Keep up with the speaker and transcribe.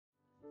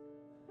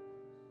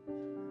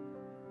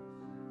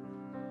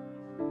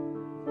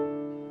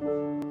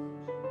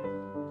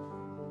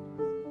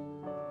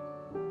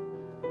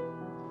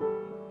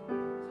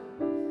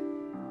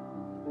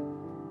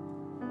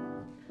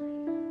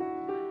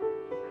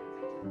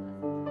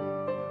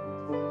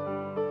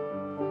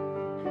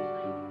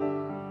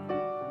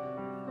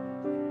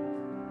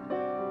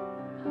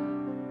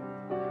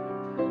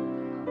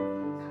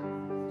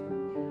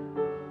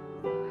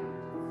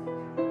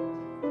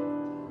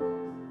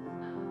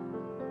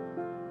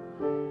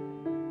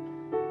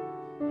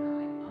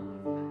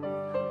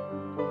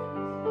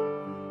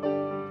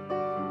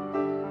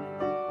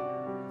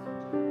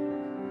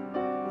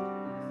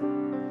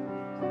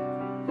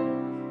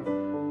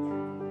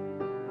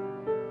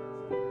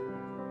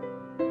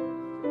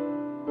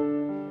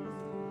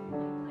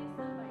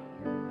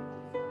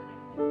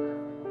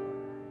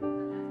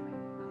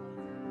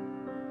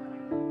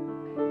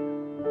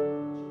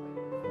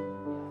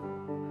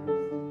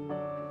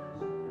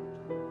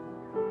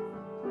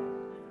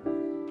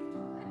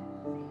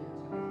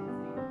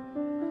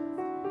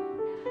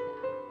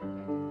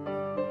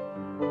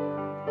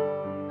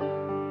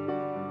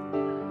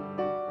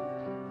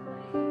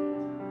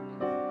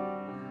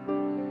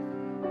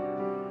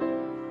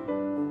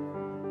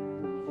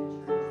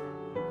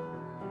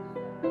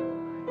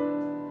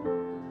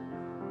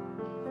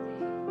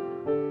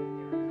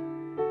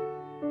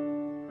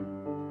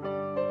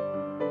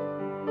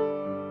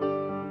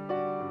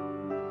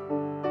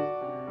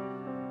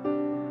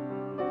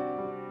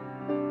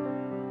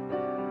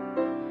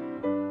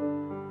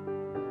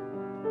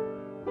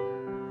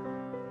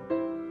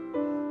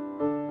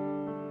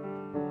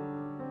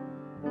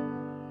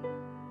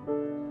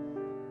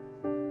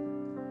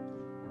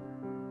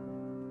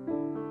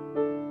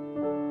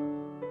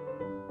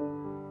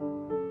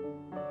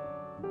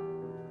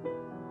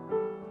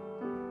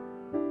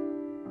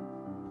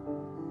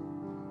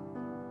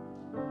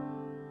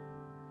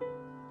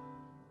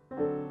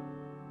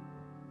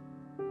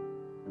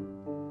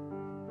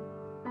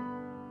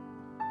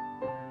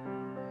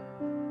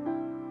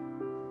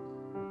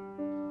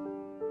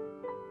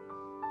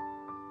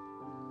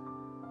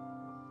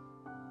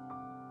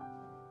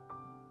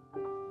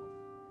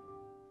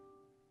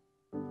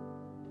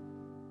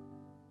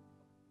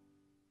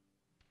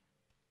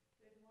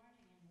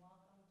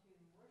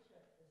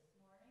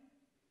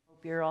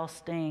You're all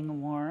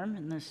staying warm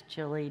in this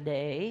chilly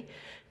day.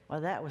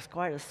 Well, that was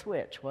quite a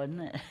switch,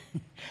 wasn't it?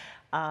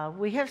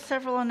 We have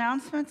several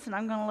announcements, and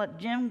I'm going to let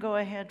Jim go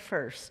ahead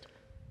first.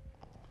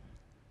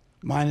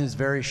 Mine is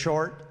very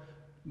short,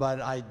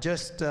 but I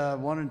just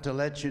wanted to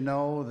let you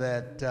know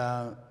that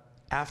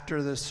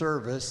after the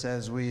service,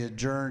 as we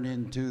adjourn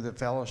into the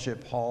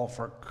fellowship hall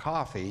for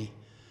coffee,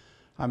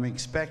 I'm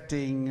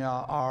expecting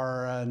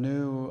our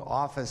new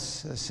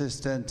office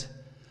assistant,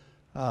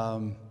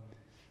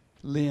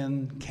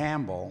 Lynn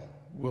Campbell,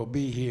 will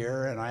be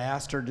here, and I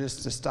asked her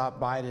just to stop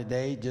by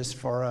today just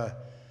for a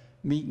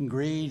meet and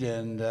greet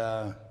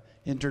and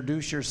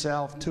introduce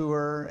yourself to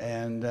her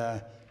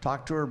and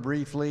talk to her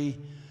briefly.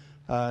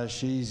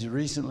 She's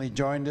recently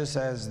joined us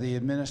as the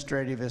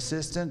administrative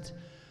assistant.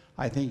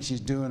 I think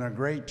she's doing a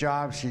great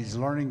job. She's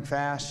learning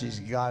fast. She's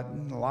got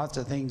lots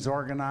of things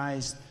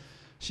organized.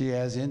 She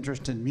has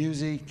interest in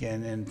music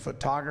and in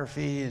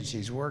photography, and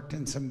she's worked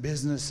in some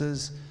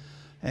businesses.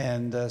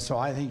 And so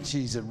I think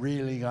she's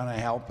really going to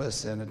help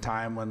us in a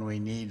time when we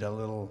need a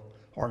little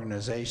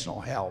organizational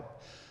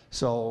help.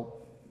 So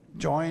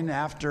join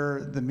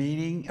after the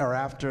meeting or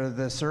after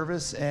the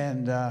service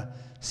and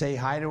say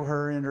hi to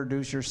her,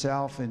 introduce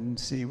yourself, and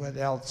see what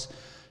else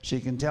she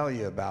can tell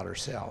you about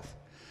herself.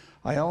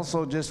 I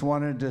also just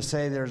wanted to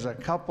say there's a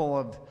couple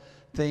of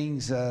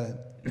things.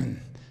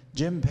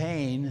 Jim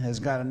Payne has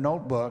got a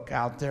notebook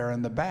out there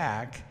in the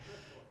back.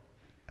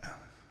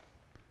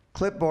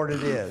 Clipboard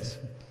it is.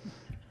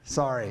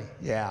 Sorry,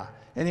 yeah.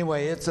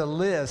 Anyway, it's a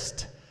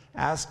list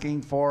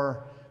asking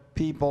for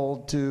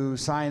people to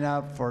sign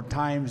up for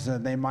times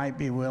that they might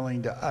be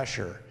willing to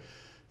usher.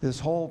 This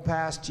whole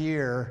past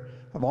year,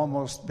 I've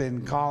almost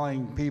been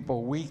calling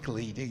people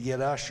weekly to get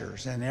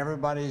ushers, and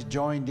everybody's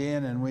joined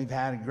in, and we've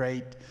had a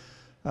great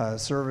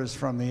service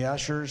from the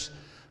ushers.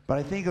 But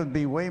I think it would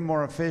be way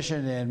more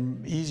efficient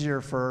and easier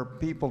for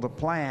people to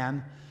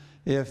plan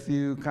if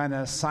you kind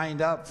of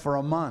signed up for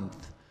a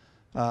month.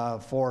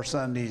 4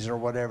 Sundays or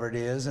whatever it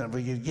is, and if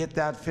we could get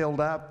that filled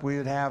up, we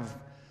would have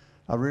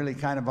a really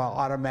kind of an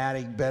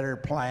automatic, better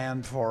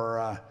plan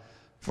for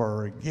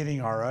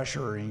getting our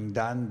ushering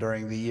done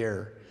during the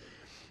year.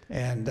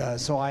 And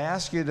so I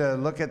ask you to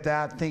look at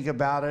that, think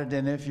about it,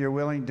 and if you're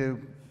willing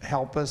to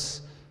help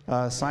us,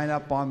 sign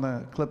up on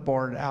the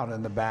clipboard out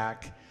in the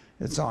back.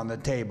 It's on the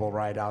table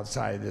right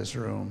outside this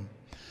room.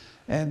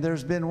 And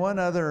there's been one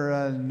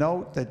other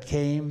note that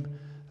came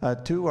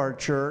to our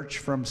church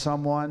from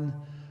someone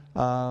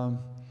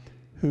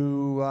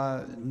who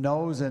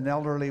knows an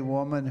elderly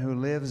woman who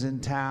lives in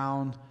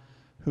town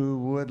who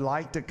would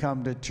like to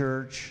come to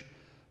church,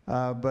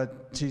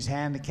 but she's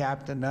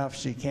handicapped enough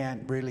she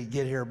can't really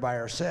get here by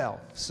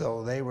herself.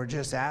 So they were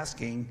just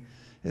asking,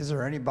 is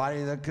there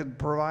anybody that could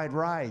provide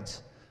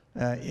rides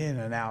in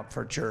and out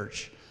for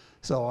church?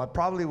 So I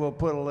probably will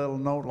put a little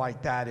note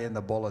like that in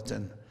the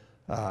bulletin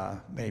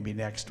maybe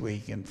next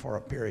week and for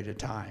a period of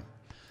time.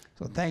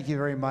 So thank you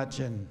very much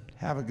and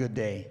have a good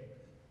day.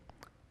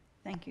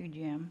 Thank you,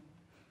 Jim.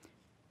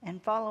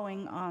 And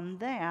following on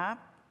that,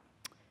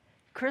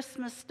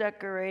 Christmas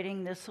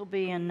decorating, this will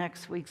be in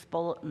next week's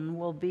bulletin,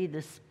 will be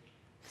this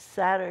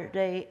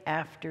Saturday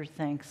after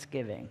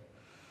Thanksgiving.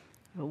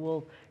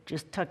 We'll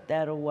just tuck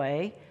that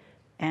away.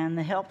 And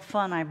the help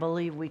fund, I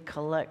believe we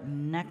collect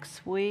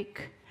next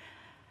week.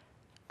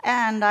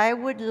 And I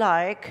would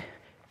like,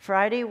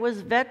 Friday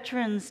was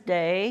Veterans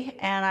Day,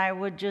 and I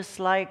would just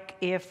like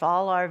if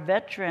all our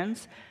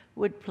veterans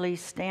would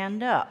please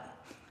stand up,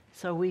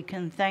 so we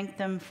can thank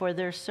them for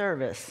their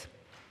service.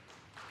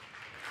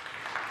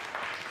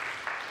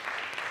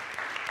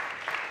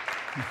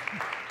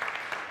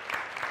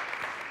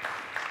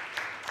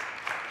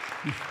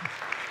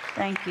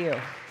 Thank you.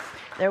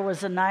 There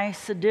was a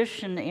nice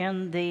addition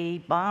in the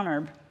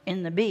Bonner,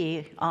 in the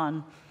B,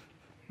 on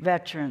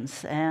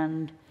veterans,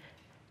 and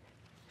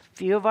a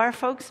few of our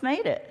folks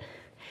made it.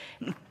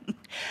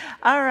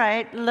 All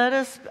right, let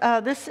us,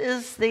 this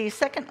is the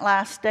second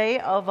last day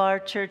of our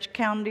church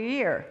calendar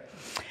year.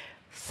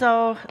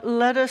 So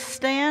let us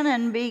stand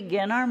and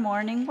begin our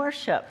morning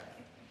worship.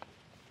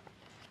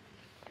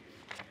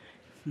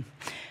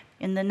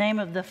 In the name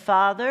of the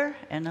Father,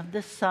 and of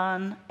the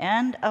Son,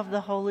 and of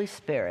the Holy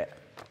Spirit.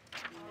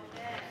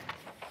 Amen.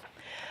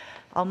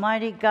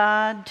 Almighty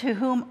God, to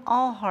whom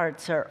all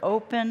hearts are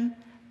open,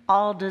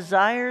 all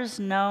desires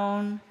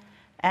known,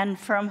 and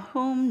from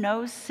whom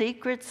no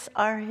secrets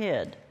are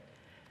hid,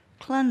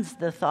 cleanse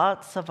the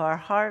thoughts of our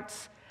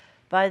hearts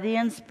by the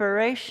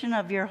inspiration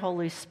of your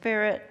Holy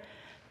Spirit,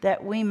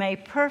 that we may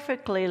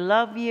perfectly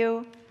love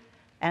you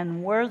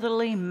and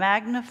worthily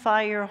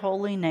magnify your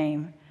holy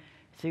name,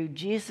 through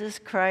Jesus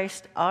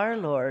Christ our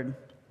Lord.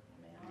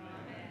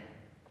 Amen.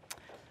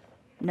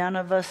 None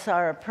of us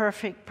are a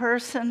perfect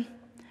person,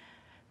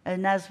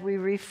 and as we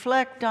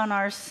reflect on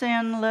our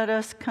sin, let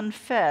us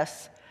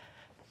confess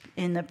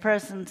in the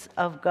presence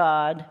of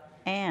God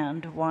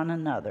and one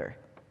another.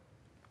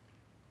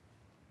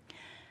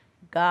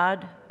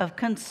 God of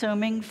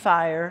consuming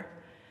fire,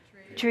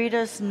 treat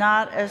us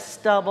not as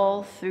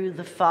stubble through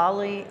the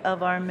folly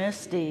of our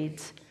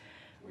misdeeds.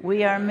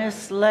 We are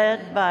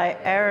misled by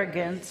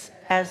arrogance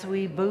as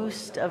we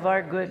boast of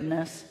our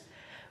goodness.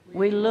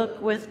 We look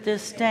with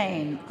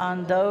disdain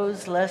on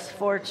those less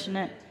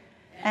fortunate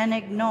and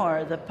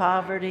ignore the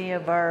poverty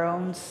of our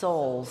own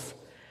souls.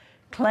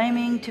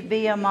 Claiming to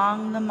be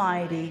among the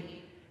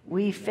mighty,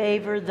 we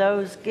favor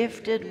those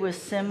gifted with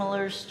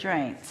similar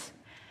strengths.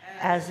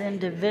 As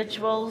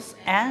individuals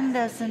and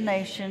as a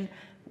nation,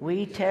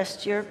 we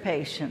test your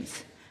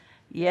patience.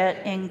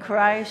 Yet in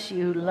Christ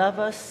you love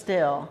us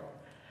still.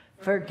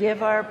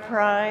 Forgive our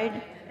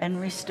pride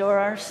and restore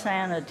our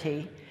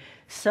sanity,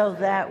 so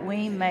that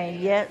we may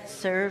yet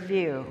serve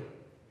you.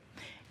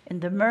 In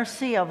the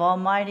mercy of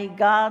Almighty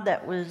God,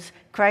 that was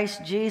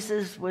Christ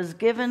Jesus was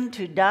given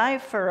to die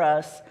for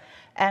us,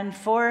 and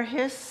for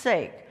his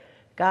sake,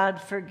 God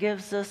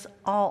forgives us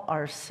all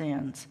our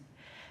sins.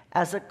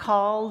 As a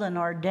called and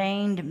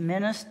ordained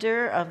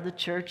minister of the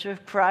Church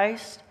of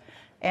Christ,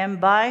 and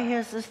by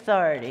his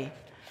authority,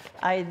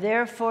 I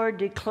therefore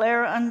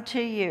declare unto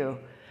you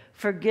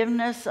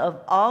forgiveness of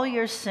all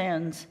your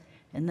sins,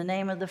 in the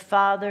name of the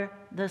Father,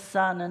 the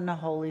Son, and the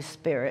Holy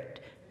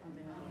Spirit.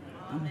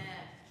 Amen.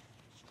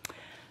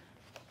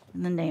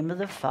 In the name of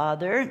the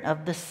Father,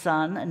 of the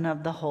Son, and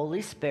of the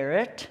Holy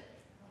Spirit.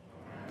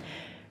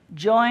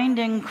 Joined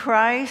in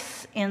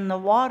Christ in the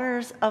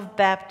waters of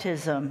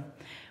baptism,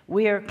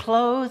 we are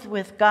clothed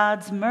with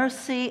God's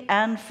mercy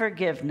and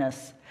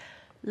forgiveness.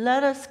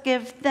 Let us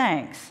give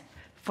thanks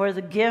for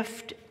the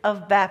gift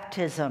of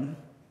baptism.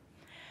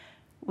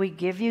 We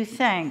give you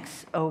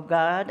thanks, O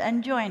God,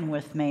 and join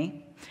with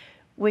me.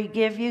 We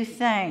give you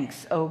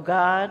thanks, O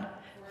God,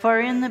 for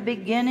in the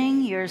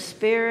beginning your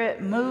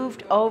Spirit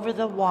moved over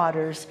the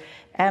waters,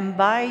 and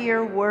by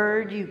your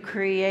word you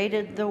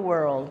created the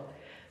world,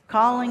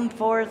 calling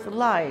forth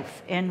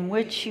life in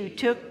which you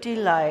took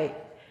delight.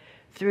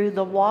 Through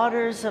the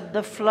waters of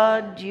the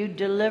flood you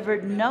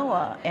delivered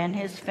Noah and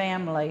his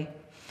family.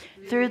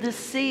 Through the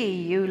sea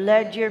you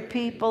led your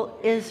people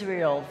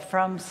Israel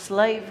from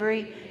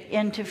slavery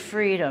into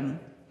freedom.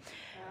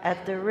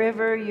 At the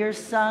river your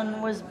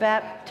Son was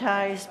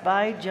baptized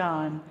by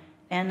John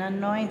and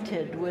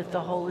anointed with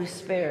the Holy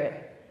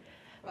Spirit.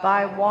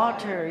 By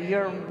water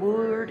your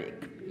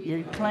word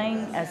you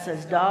claim as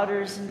his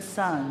daughters and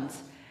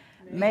sons,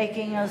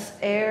 making us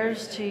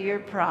heirs to your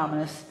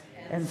promise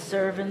and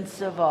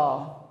servants of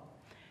all.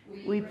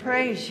 We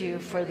praise you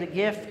for the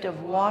gift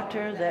of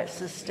water that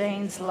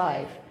sustains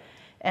life,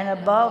 and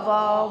above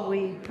all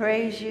we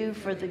praise you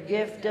for the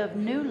gift of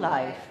new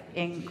life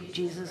in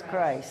Jesus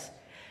Christ.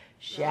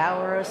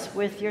 Shower us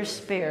with your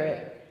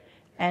Spirit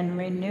and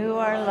renew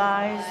our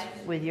lives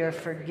with your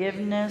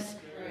forgiveness,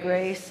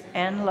 grace,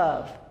 and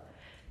love.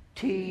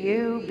 To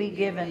you be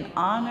given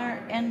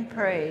honor and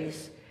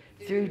praise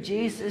through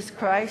Jesus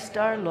Christ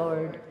our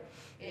Lord,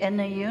 in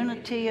the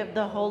unity of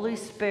the Holy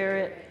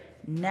Spirit,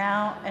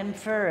 now and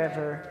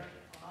forever.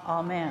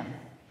 Amen.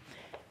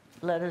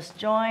 Let us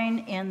join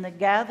in the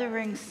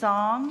gathering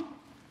song,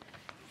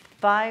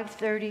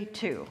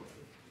 532.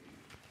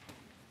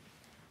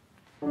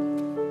 Thank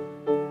you.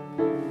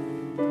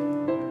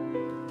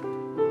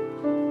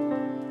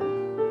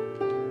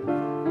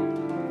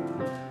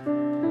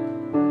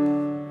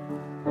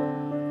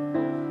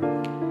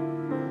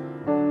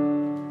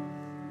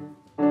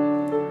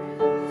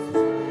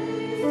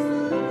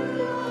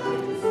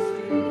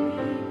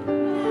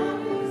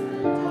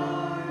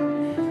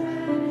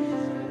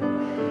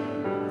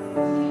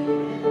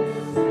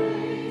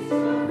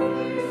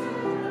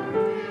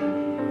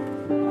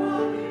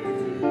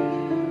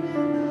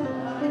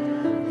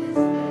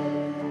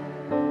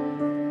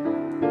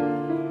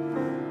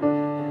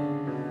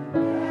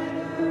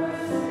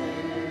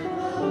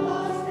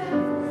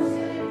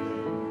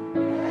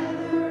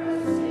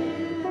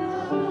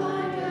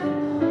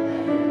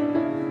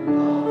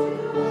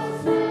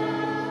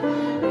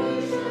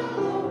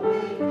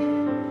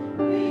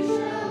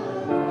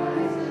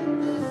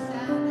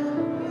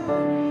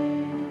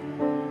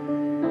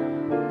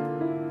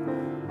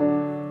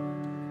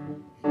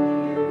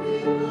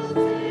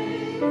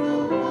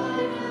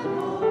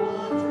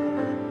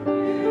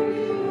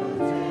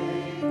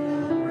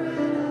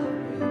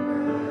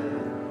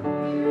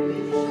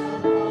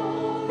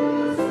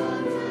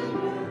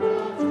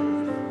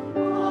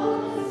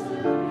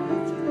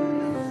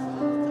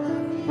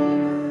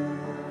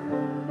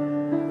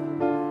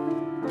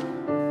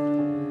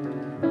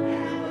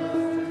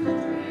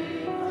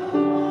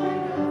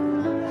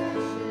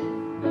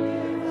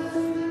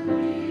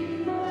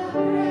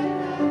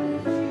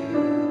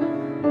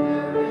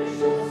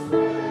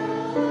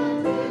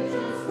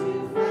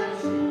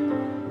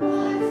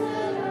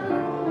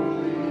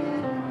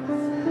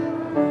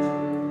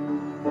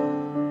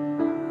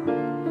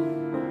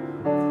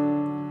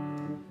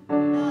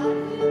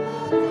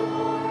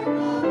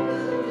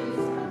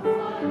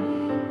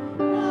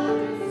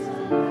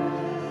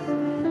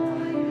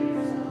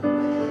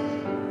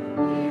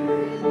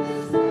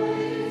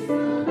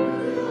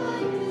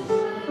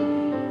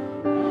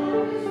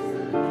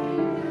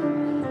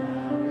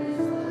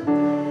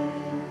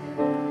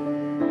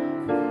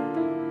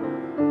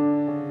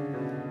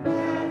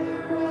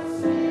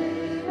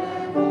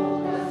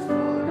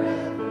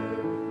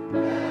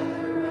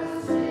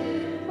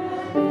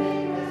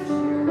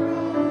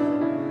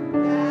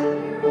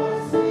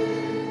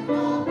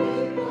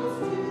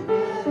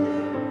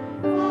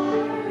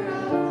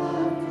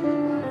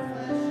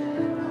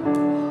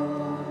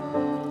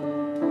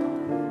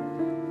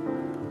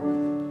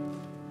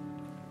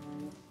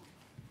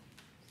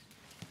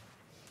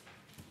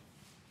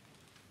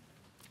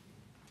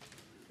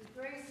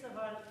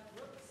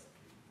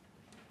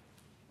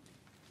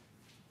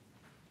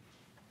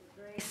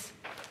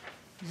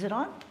 Is it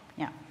on?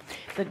 Yeah.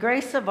 The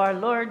grace of our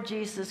Lord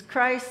Jesus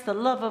Christ, the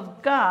love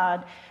of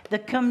God, the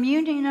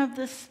communion of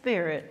the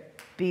Spirit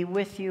be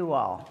with you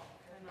all.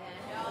 And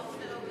also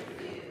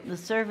with you. The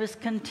service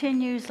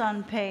continues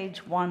on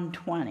page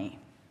 120.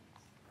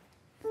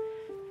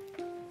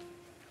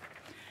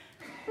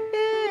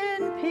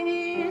 In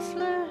peace,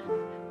 let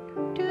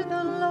to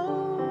the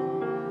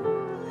Lord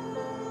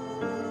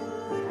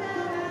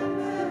have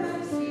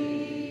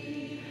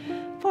mercy.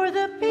 For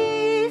the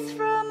peace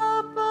from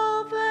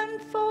above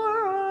and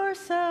for our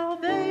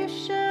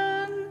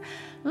salvation,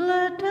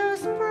 let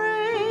us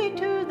pray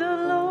to the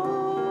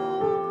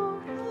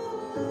Lord.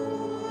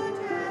 Lord,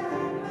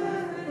 have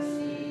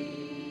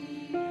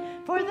mercy.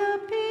 For the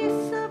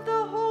peace of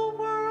the whole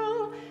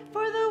world,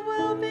 for the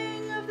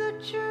well-being of the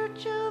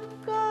Church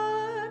of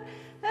God,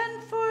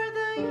 and for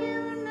the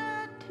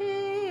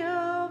unity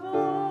of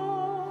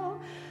all,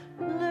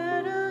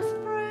 let us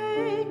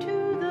pray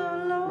to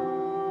the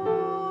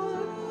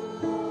Lord.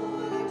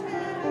 Lord,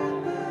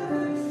 have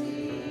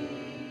mercy.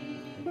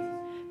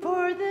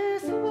 For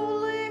this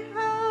holy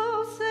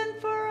house and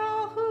for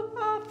all who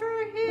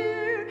offer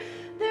here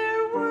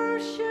their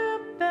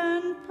worship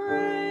and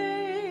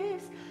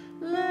praise,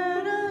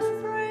 let us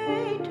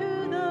pray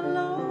to the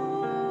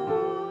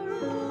Lord.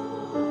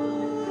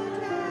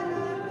 Lord,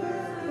 have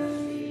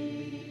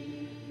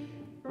mercy.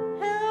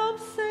 Help,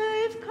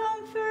 save,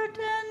 comfort,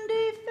 and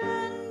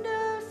defend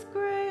us,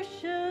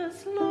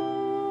 gracious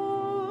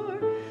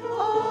Lord.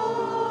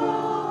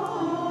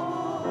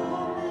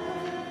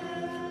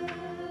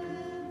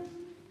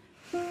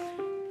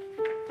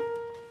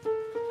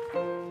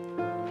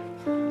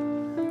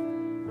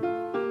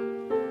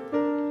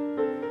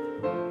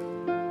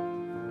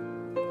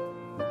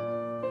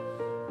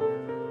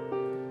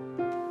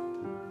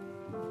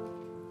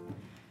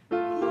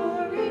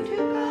 Glory to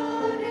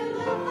God in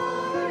the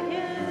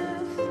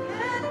highest,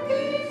 and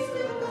peace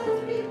to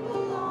God's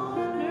people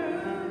on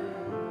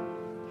earth.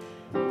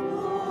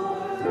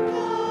 Lord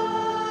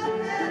God,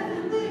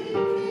 heavenly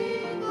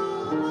King,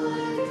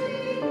 almighty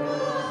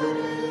God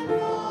and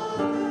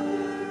Father,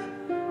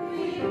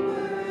 we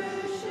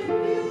worship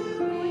you,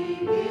 we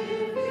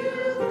give you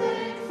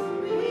thanks,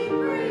 we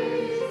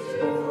praise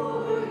you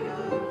for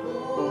your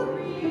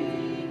glory.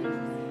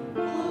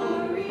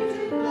 Glory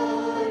to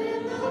God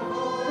in the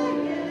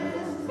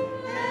highest,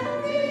 and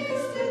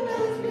peace to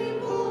God's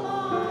people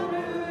on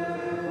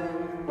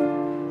earth.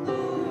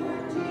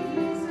 Lord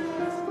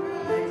Jesus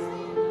Christ,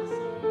 the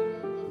Son of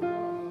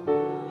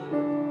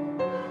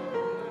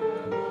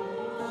the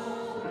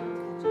Lord,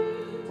 to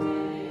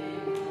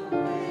take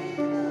away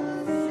the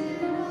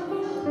sin of the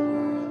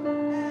world,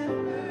 have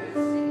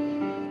mercy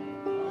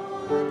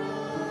on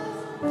us.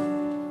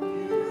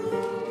 You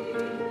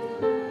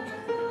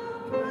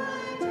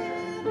right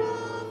hand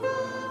of the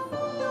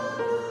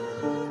Father,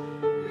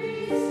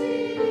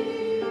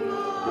 receive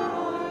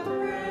our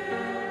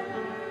prayer.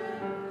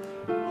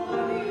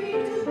 Glory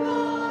to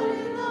God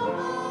in the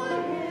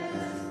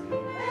highest,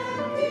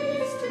 and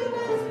peace to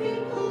God's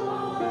people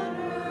on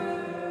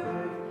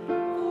earth.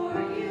 For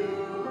you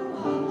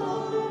alone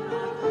are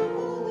the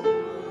Holy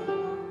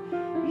One,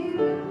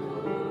 you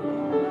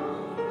alone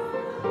are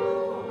the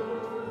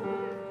Lord.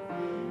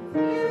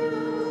 You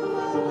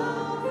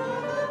alone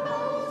are the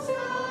Most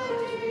High,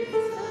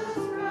 Jesus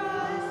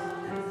Christ,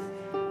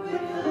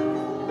 with the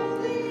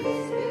Holy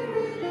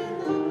Spirit and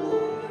the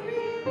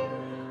glory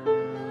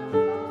of the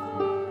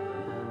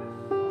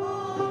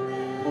Father.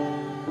 Amen.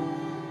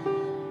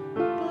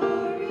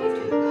 Glory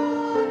to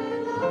God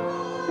in the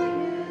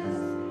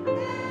highest,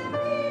 and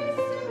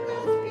peace to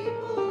God's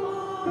people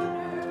on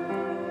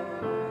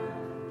earth.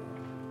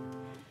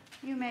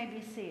 You may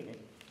be seated.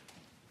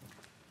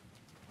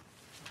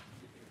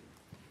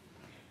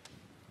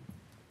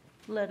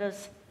 Let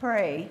us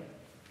pray.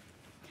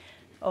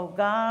 O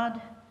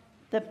God,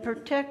 the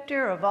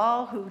protector of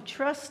all who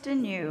trust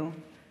in you,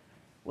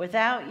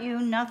 without you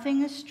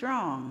nothing is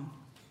strong,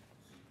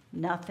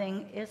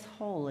 nothing is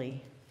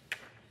holy.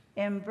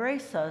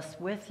 Embrace us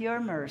with your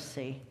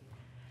mercy,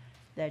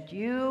 that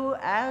you,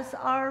 as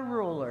our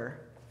ruler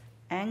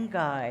and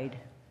guide,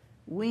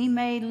 we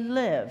may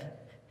live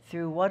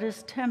through what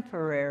is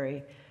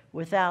temporary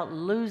without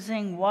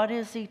losing what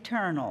is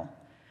eternal.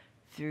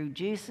 Through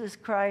Jesus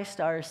Christ,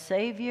 our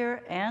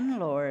Savior and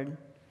Lord.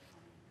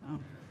 Oh.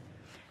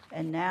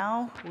 And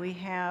now we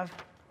have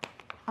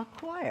a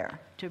choir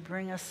to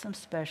bring us some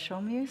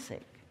special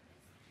music.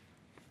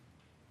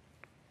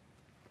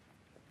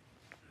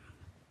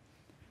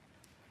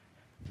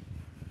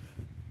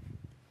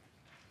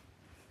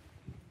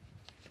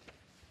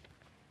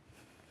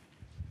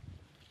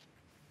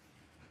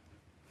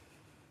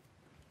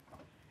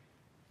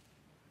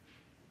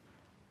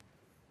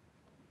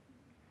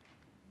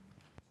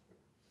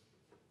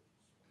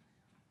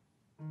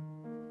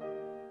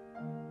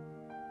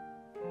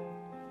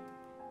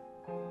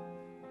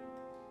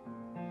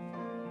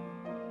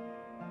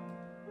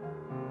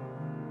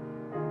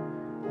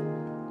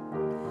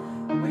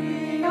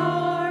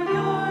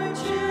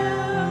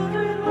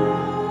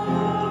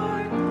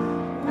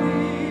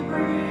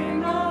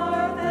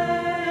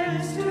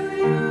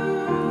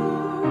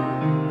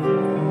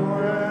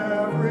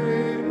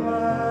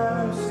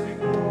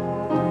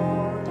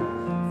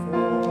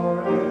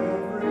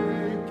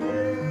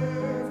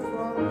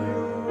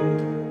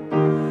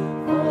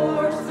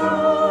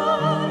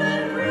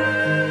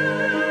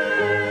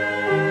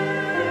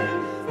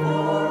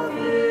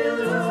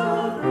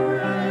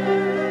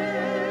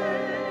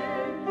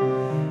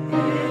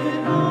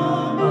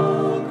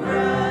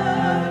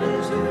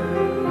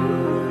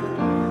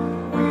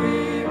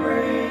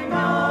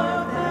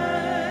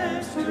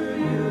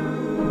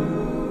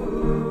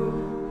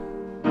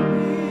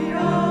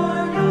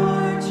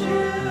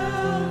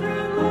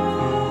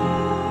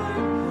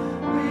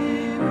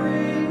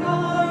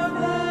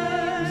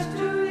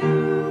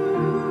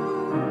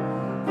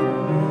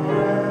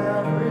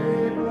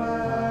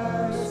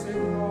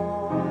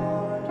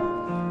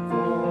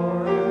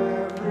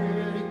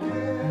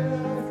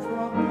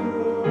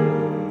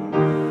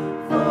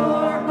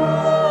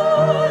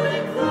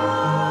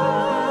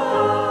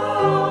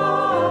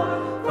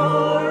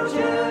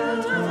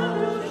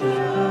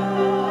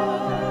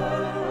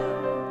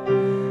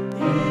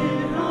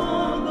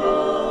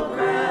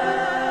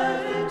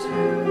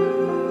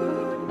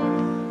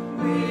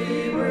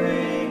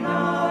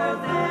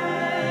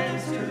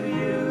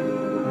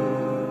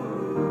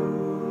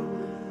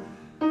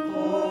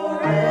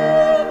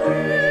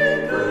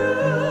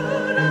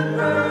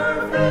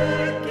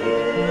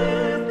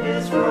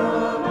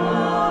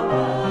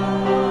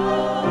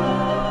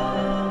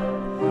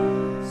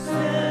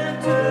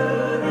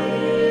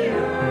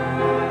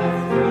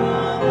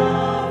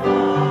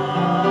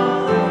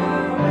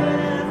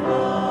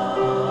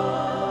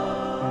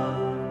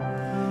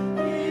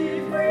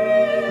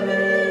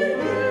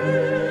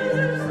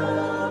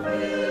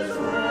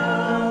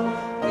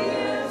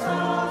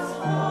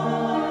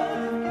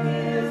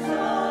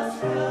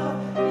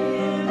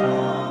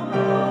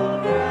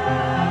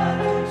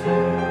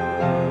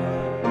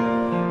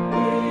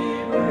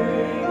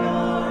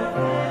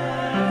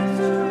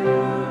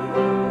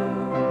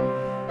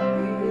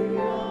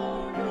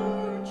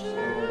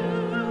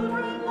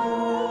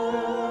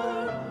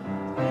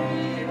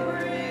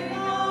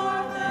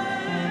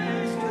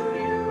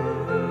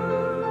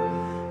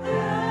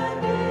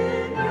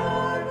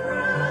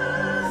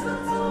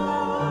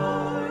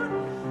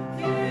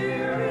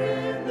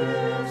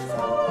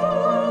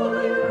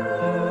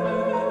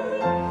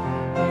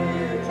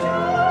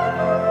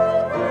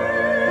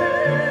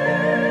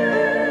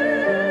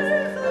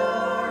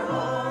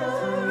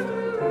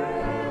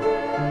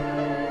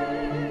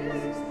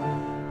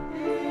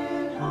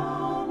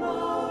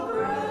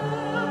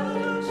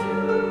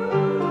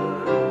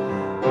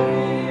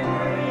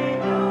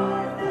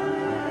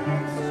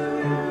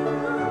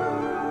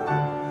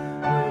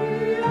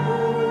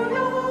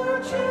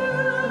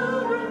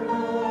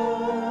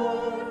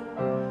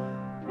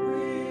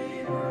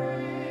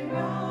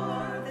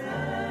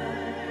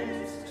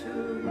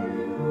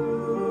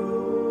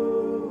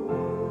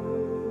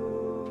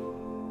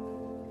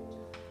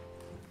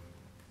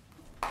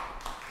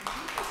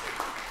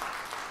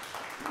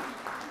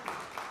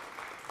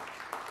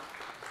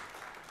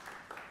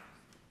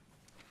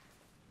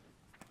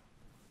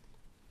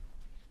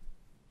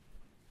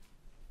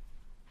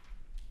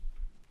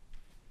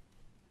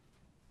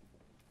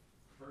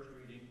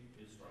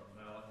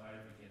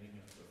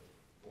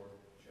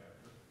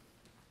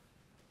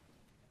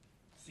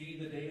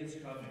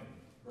 is coming,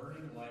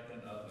 burning like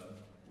an oven,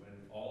 when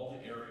all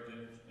the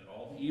arrogant and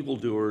all the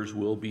evildoers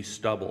will be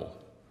stubble.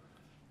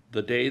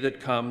 The day that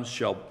comes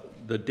shall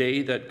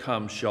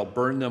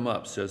burn them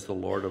up, says the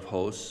Lord of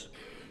hosts,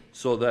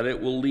 so that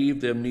it will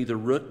leave them neither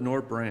root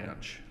nor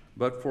branch.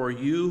 But for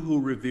you who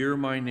revere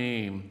my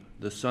name,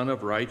 the Son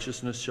of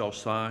Righteousness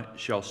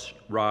shall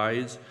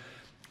rise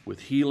with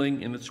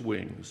healing in its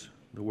wings.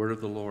 The word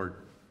of the Lord.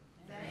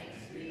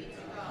 Thanks be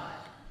to God.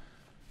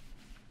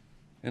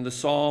 And the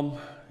psalm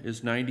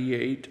is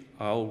 98.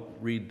 I'll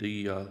read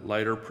the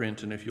lighter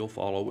print, and if you'll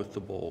follow with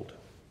the bold.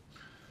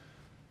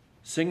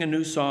 Sing a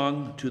new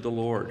song to the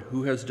Lord,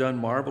 who has done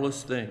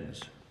marvelous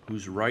things,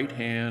 whose right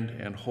hand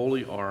and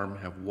holy arm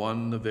have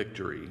won the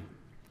victory.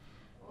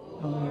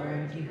 O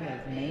Lord, you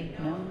have made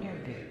known your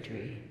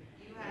victory.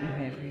 You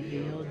have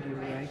revealed your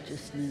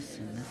righteousness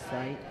in the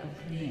sight of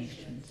the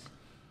nations.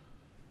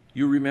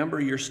 You remember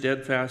your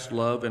steadfast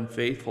love and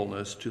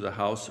faithfulness to the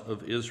house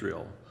of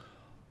Israel.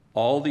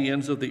 All the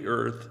ends of the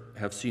earth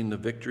have seen the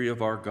victory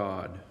of our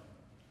God.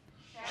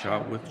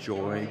 Shout with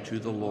joy to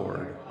the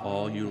Lord,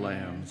 all you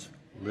lands.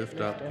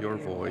 Lift up your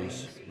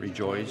voice,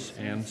 rejoice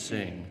and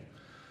sing.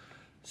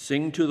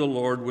 Sing to the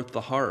Lord with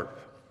the harp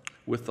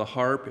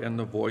and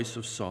the voice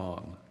of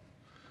song.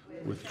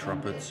 With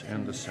trumpets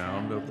and the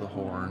sound of the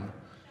horn,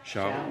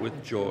 shout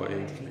with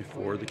joy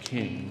before the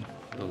King,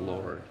 the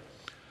Lord.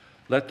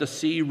 Let the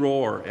sea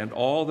roar and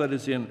all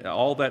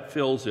that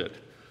fills it,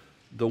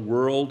 the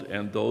world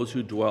and those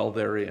who dwell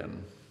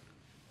therein.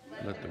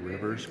 Let the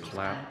rivers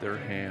clap their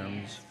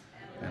hands,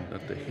 and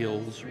let the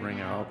hills ring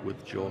out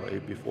with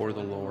joy before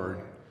the Lord,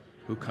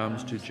 who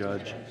comes to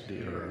judge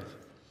the earth.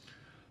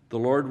 The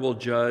Lord will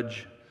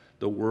judge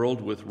the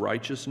world with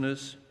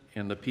righteousness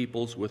and the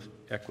peoples with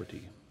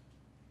equity.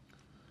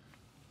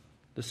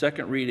 The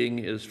second reading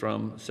is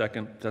from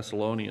 2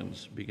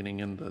 Thessalonians, beginning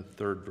in the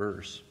 3rd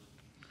verse.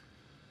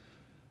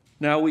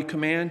 Now we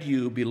command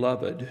you,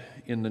 beloved,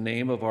 in the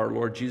name of our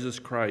Lord Jesus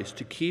Christ,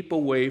 to keep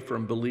away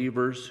from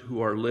believers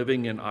who are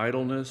living in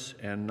idleness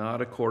and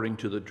not according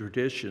to the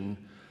tradition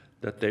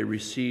that they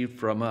received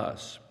from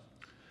us.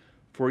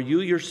 For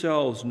you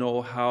yourselves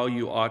know how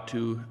you ought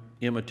to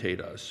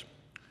imitate us.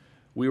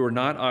 We were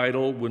not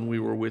idle when we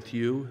were with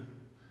you,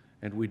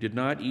 and we did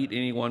not eat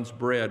anyone's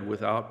bread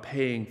without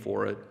paying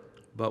for it,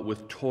 but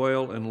with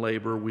toil and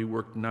labor we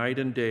worked night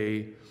and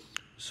day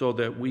so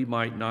that we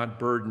might not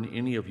burden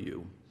any of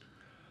you.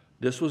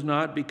 This was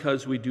not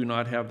because we do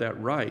not have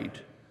that right,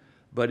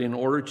 but in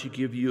order to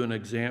give you an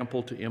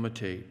example to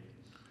imitate.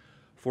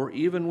 For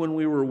even when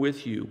we were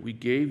with you, we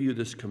gave you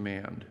this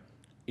command: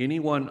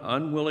 anyone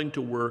unwilling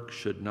to work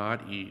should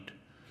not eat.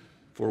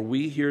 For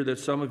we hear that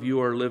some of you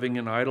are living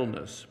in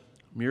idleness,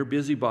 mere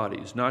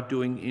busybodies, not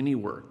doing any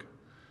work.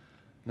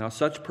 Now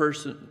such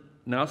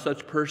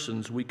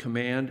persons we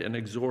command and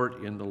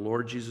exhort in the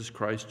Lord Jesus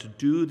Christ to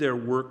do their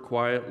work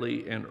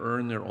quietly and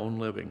earn their own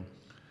living.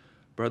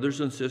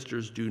 Brothers and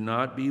sisters, do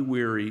not be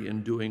weary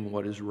in doing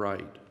what is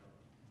right.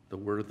 The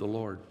word of the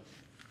Lord.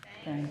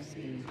 Thanks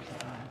be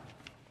to God.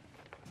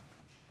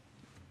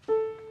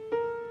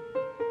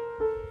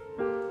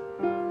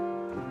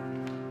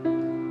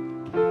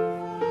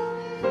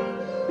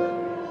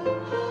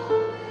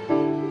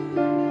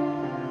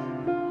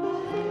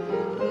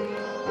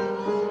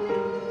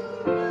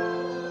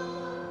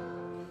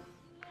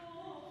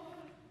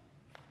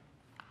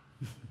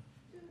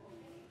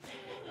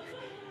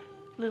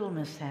 Little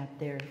mishap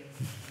there.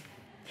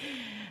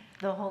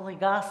 The Holy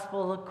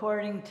Gospel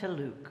according to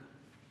Luke.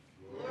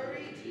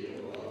 Glory to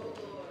you, O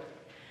Lord.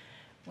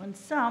 When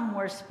some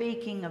were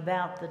speaking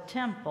about the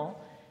temple,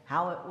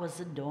 how it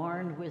was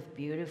adorned with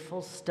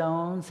beautiful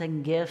stones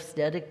and gifts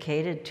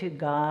dedicated to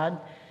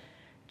God,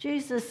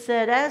 Jesus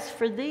said, "As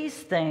for these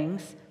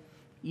things,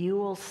 you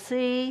will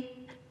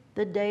see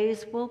the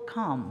days will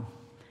come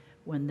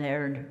when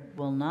there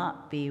will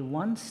not be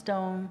one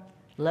stone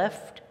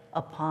left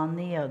upon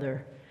the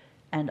other,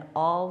 and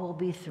all will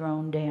be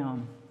thrown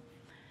down."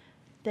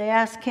 They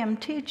asked him,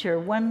 "Teacher,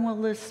 when will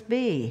this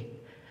be?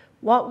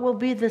 What will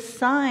be the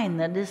sign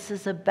that this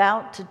is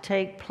about to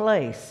take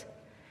place?"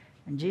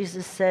 And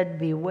Jesus said,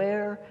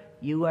 "Beware,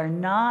 you are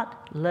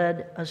not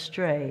led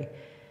astray.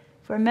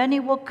 For many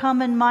will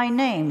come in my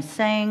name,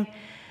 saying,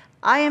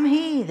 'I am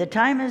he, the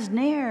time is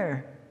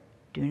near.'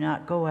 Do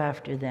not go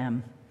after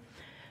them.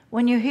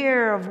 When you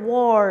hear of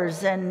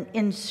wars and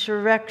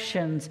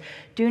insurrections,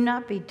 do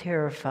not be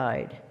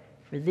terrified.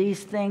 For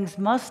these things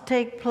must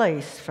take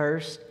place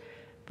first,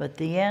 but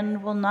the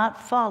end will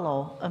not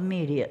follow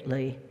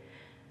immediately."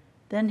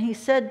 Then he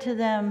said to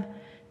them,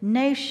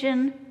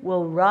 "Nation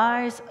will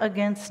rise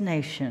against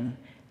nation,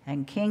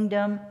 and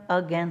kingdom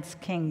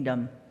against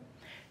kingdom.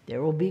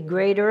 There will be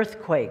great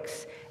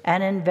earthquakes,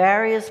 and in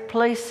various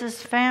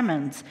places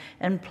famines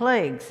and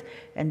plagues,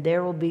 and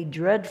there will be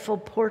dreadful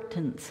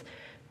portents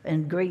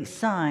and great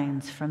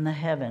signs from the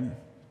heaven.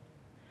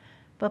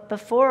 But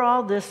before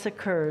all this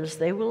occurs,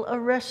 they will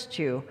arrest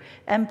you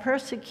and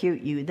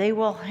persecute you. They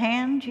will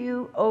hand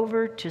you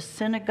over to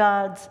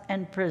synagogues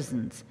and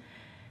prisons,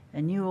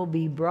 and you will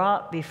be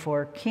brought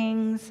before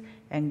kings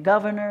and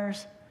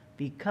governors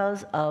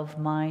because of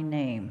my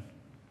name.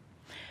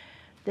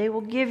 They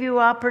will give you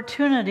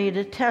opportunity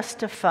to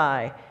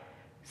testify,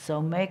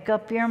 so make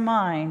up your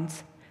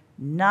minds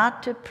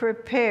not to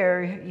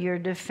prepare your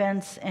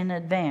defense in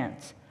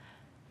advance,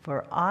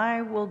 for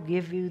I will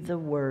give you the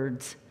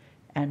words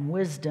and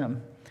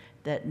wisdom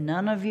that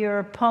none of your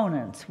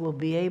opponents will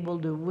be able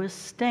to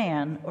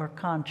withstand or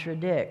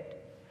contradict.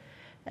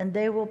 And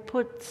they will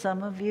put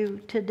some of you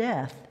to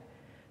death.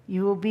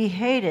 You will be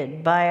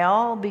hated by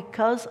all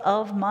because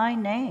of my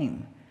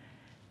name,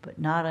 but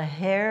not a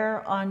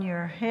hair on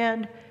your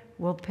head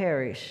will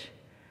perish.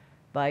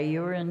 By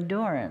your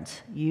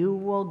endurance, you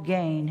will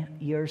gain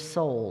your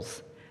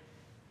souls.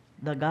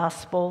 The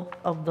gospel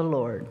of the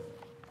Lord.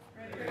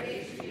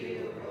 Praise to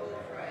you, O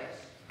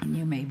Christ. And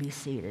you may be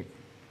seated.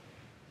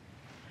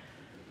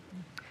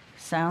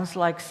 Sounds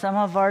like some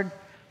of our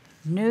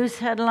news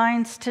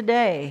headlines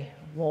today.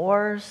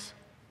 Wars,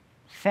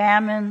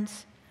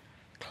 famines,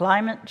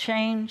 climate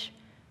change,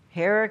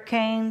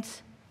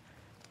 hurricanes,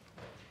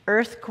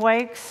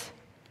 earthquakes,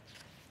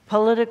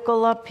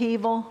 political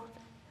upheaval.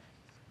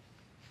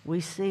 We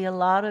see a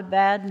lot of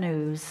bad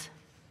news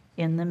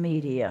in the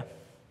media,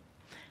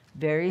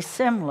 very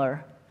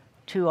similar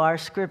to our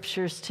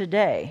scriptures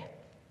today.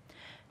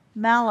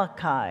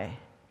 Malachi,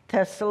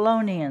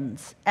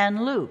 Thessalonians,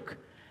 and Luke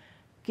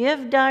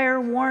give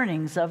dire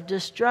warnings of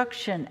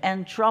destruction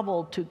and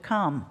trouble to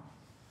come.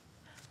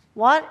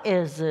 What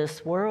is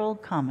this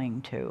world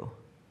coming to?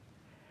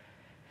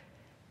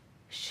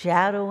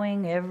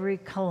 Shadowing every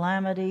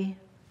calamity,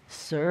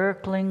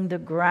 circling the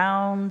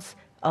grounds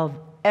of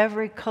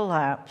every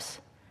collapse,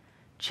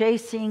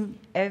 chasing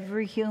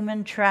every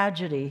human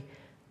tragedy,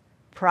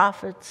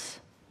 prophets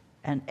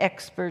and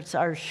experts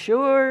are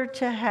sure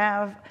to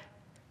have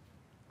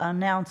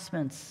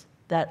announcements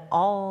that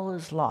all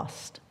is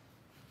lost.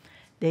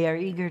 They are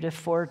eager to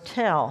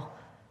foretell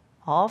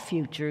all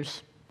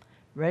futures,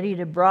 ready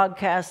to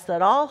broadcast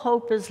that all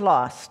hope is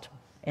lost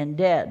and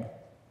dead.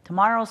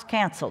 Tomorrow's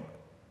canceled.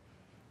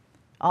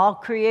 All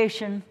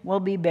creation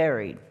will be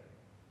buried.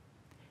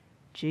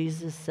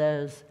 Jesus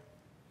says,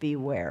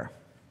 beware.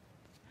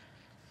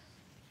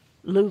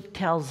 Luke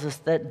tells us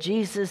that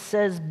Jesus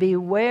says,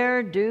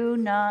 beware, do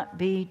not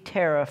be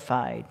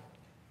terrified.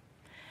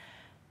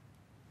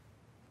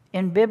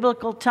 In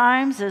biblical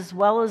times as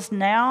well as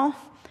now,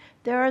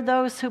 there are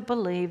those who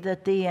believe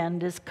that the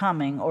end is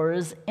coming or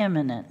is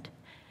imminent.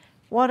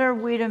 What are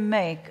we to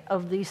make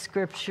of these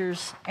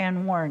scriptures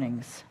and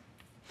warnings?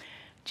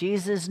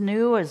 Jesus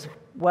knew as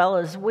well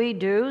as we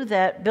do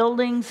that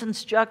buildings and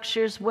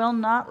structures will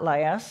not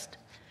last.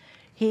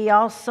 He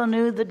also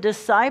knew the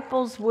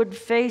disciples would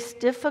face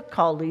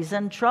difficulties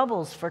and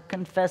troubles for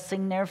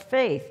confessing their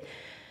faith.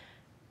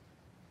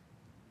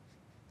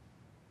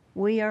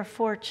 We are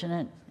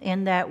fortunate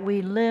in that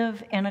we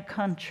live in a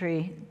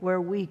country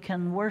where we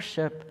can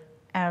worship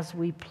as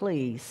we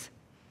please,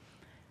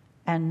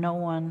 and no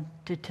one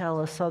to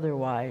tell us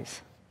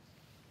otherwise.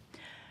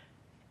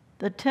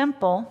 The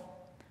temple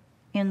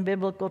in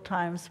biblical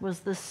times was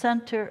the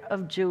center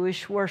of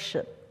Jewish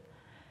worship.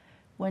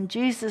 When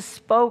Jesus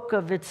spoke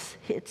of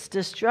its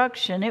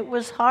destruction, it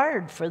was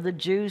hard for the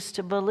Jews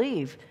to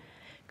believe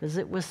because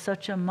it was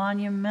such a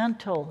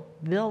monumental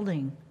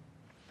building.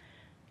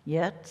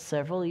 Yet,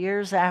 several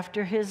years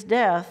after his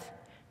death,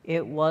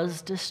 it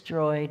was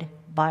destroyed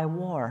by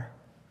war.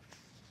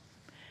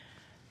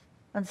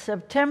 On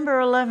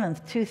September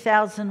 11th,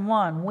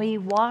 2001, we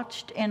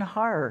watched in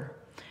horror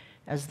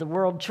as the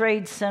World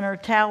Trade Center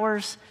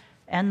towers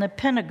and the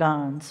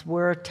Pentagons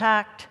were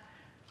attacked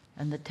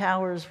and the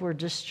towers were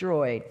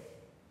destroyed.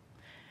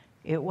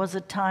 It was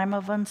a time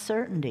of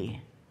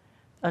uncertainty,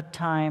 a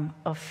time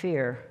of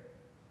fear.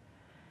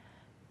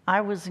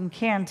 I was in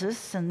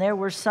Kansas, and there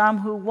were some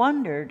who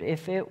wondered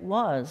if it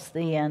was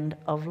the end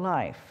of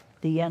life,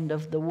 the end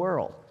of the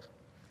world.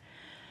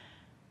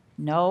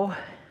 No,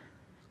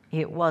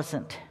 it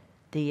wasn't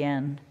the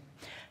end,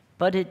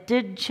 but it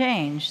did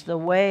change the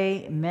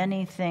way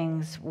many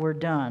things were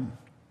done.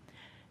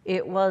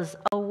 It was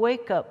a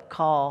wake-up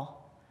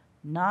call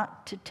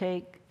not to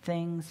take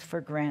things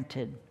for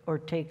granted or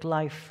take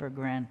life for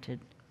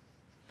granted.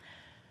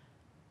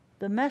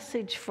 The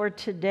message for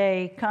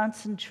today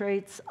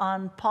concentrates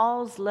on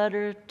Paul's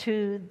letter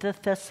to the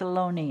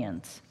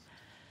Thessalonians.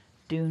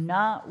 Do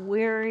not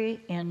weary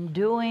in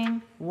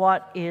doing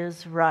what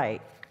is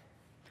right.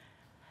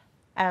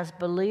 As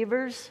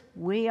believers,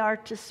 we are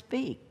to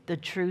speak the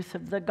truth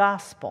of the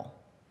gospel.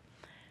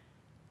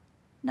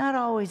 Not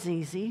always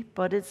easy,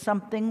 but it's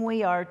something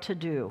we are to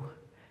do.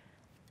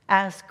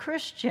 As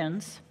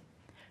Christians,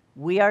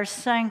 we are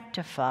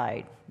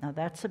sanctified. Now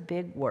that's a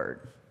big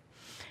word.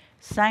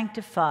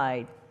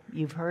 Sanctified,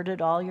 you've heard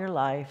it all your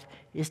life,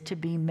 is to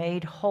be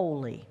made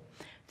holy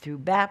through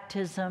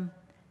baptism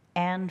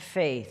and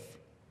faith.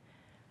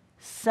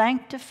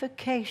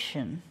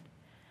 Sanctification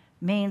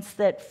means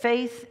that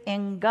faith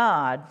in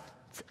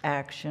God's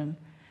action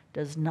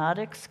does not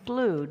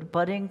exclude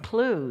but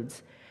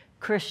includes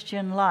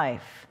Christian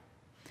life.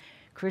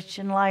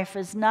 Christian life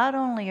is not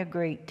only a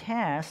great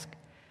task,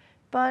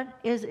 but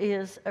it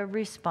is a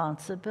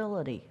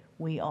responsibility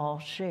we all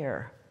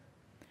share.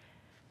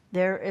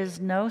 There is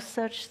no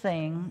such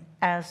thing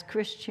as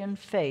Christian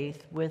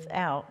faith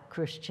without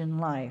Christian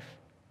life.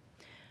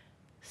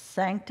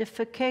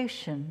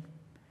 Sanctification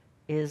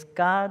is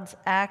God's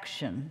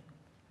action.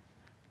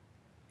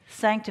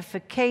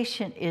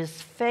 Sanctification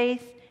is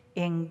faith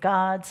in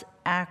God's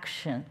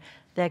action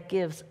that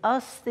gives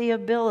us the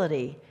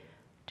ability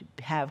to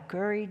have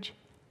courage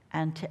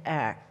and to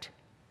act.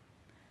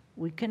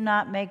 We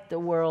cannot make the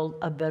world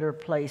a better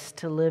place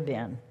to live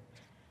in,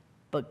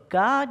 but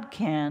God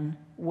can,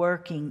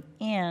 working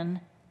in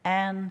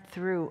and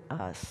through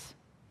us.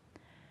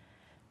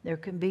 There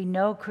can be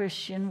no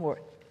Christian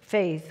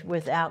faith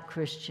without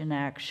Christian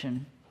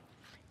action.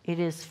 It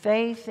is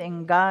faith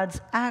in God's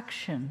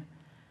action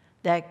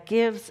that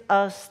gives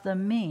us the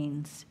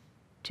means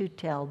to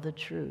tell the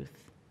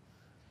truth.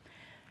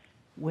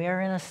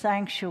 We're in a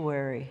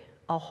sanctuary,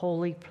 a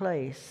holy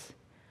place.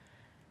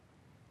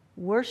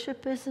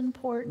 Worship is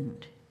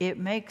important. It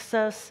makes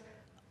us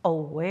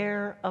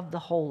aware of the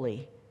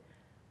holy,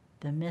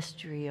 the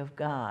mystery of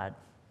God.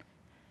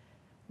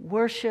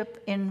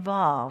 Worship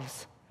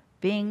involves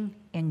being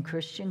in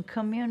Christian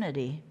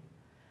community,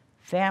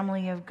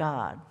 family of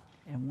God,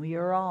 and we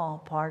are all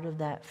part of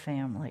that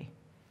family.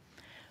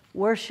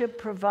 Worship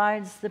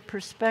provides the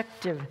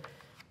perspective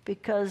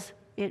because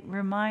it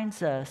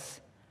reminds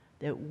us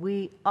that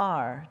we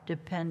are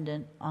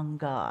dependent on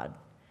God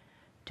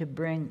to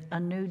bring a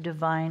new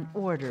divine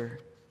order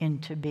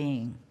into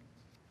being.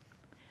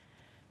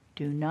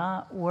 Do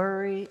not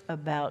worry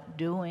about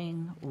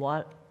doing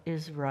what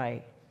is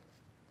right.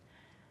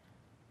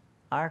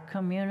 Our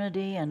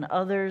community and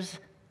others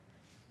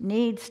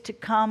needs to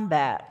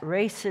combat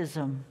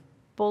racism,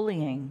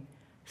 bullying,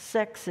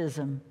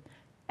 sexism,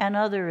 and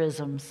other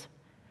isms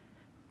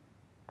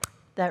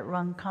that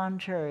run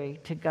contrary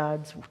to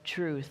God's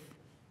truth.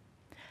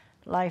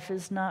 Life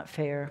is not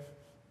fair,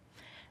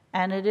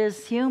 and it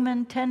is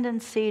human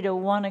tendency to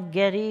want to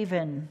get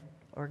even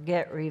or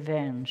get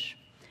revenge.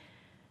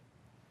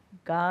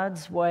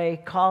 God's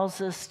way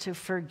calls us to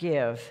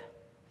forgive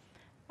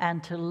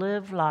and to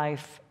live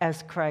life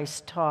as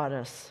Christ taught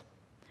us.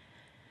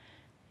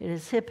 It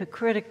is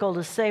hypocritical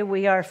to say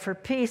we are for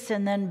peace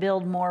and then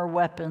build more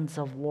weapons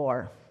of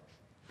war.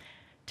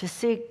 To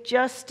seek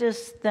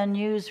justice, then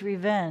use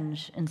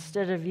revenge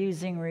instead of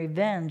using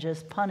revenge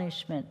as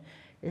punishment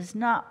is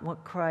not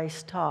what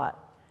Christ taught.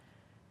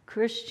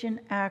 Christian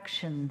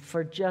action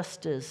for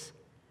justice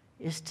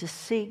is to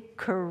seek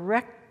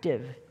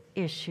corrective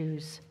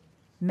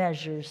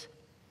measures.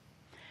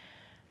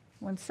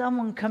 When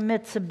someone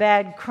commits a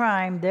bad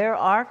crime, there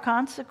are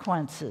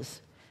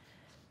consequences.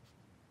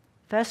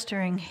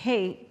 Festering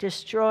hate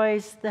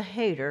destroys the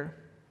hater,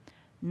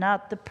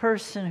 not the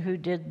person who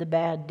did the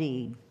bad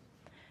deed.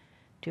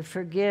 To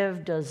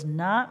forgive does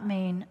not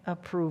mean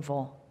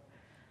approval.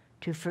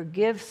 To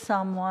forgive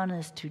someone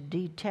is to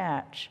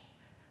detach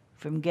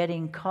from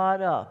getting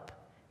caught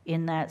up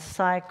in that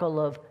cycle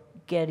of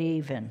get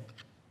even.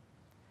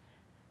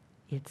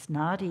 It's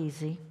not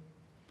easy,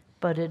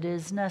 but it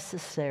is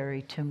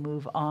necessary to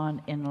move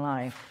on in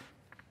life.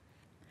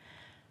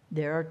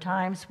 There are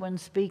times when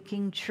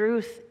speaking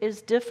truth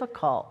is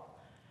difficult.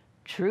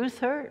 Truth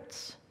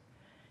hurts.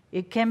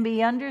 It can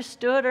be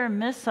understood or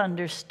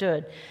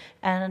misunderstood,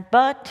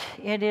 but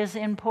it is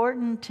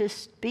important to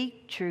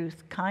speak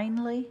truth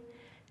kindly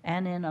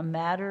and in a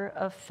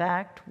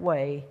matter-of-fact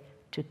way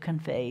to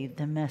convey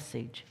the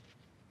message.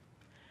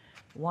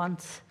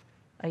 Once,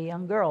 a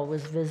young girl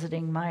was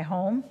visiting my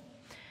home.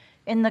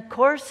 In the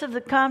course of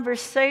the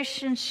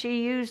conversation,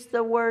 she used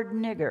the word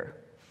nigger.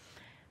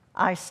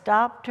 I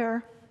stopped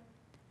her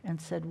and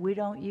said, "We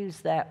don't use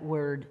that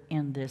word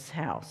in this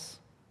house."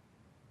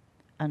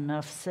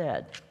 Enough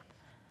said.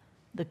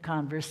 The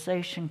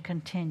conversation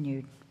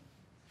continued.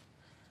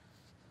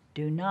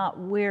 Do not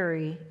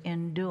weary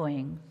in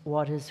doing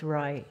what is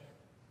right.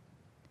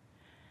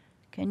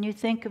 Can you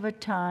think of a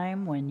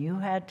time when you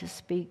had to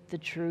speak the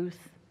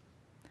truth?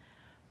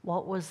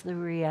 What was the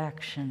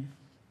reaction?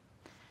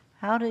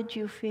 How did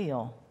you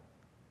feel?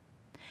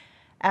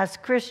 As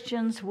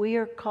Christians, we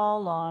are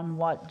called on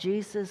what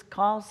Jesus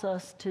calls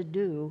us to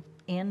do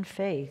in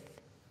faith.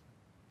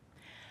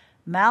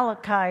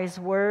 Malachi's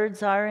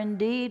words are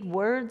indeed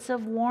words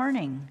of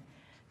warning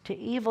to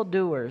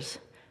evildoers,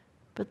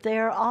 but they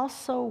are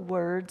also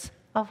words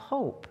of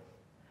hope.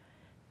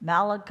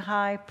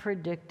 Malachi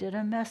predicted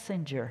a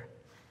messenger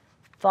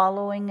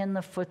following in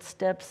the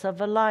footsteps of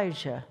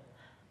Elijah,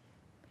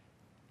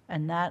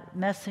 and that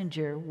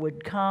messenger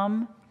would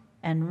come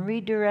and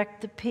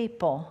redirect the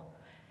people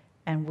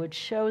and would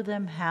show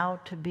them how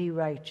to be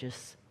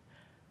righteous.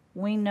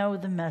 We know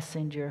the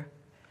messenger.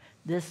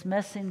 This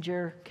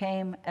messenger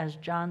came as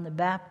John the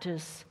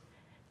Baptist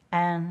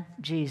and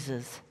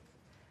Jesus.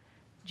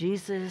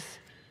 Jesus,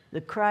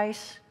 the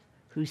Christ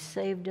who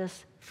saved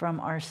us from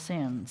our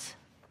sins.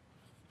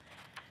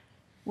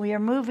 We are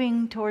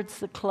moving towards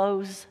the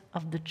close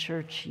of the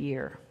church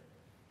year.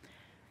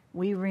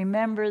 We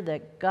remember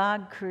that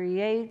God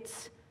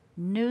creates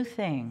new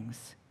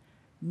things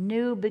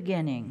new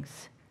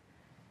beginnings.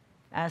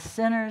 As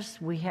sinners,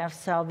 we have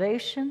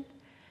salvation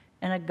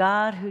and a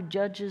God who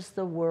judges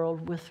the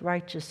world with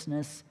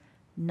righteousness,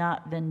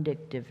 not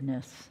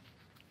vindictiveness.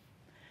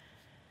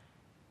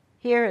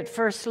 Here at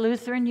First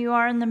Lutheran, you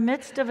are in the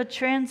midst of a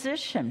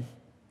transition,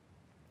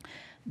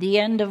 the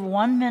end of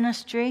one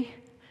ministry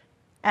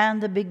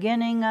and the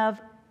beginning of,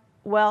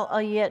 well,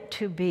 a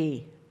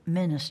yet-to-be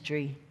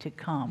ministry to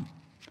come.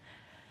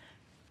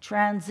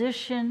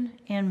 Transition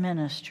in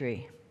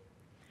ministry.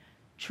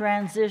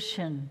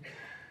 Transition,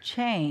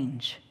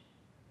 change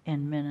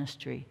in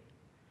ministry.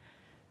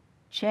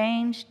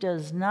 Change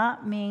does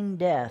not mean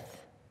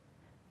death.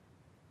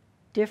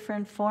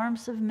 Different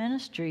forms of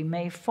ministry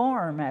may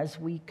form as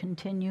we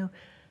continue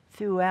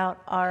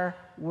throughout our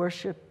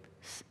worship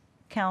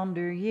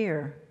calendar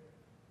year.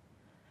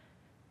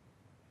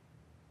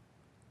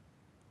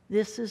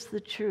 This is the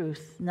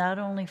truth, not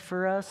only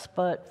for us,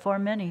 but for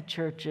many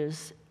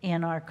churches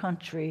in our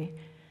country,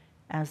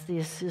 as the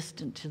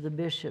assistant to the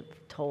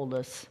bishop told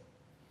us.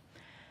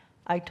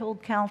 I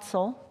told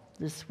council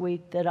this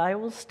week that I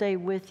will stay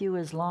with you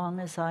as long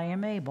as I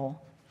am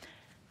able.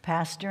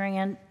 Pastor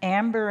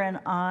Amber and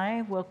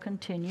I will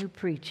continue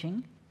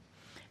preaching,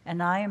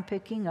 and I am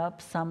picking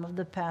up some of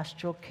the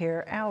pastoral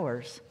care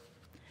hours.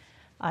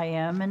 I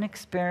am an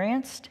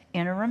experienced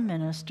interim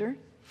minister,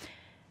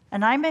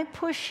 and I may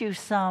push you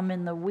some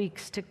in the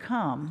weeks to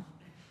come.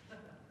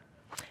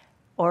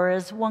 Or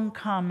as one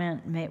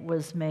comment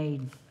was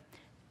made,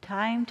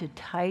 time to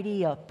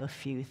tidy up a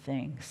few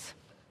things.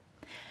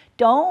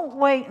 Don't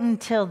wait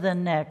until the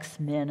next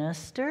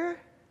minister.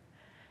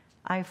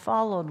 I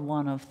followed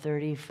one of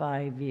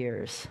 35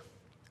 years.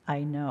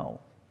 I know.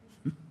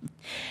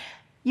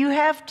 You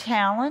have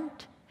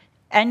talent,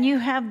 and you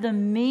have the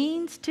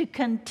means to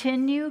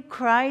continue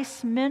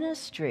Christ's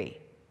ministry.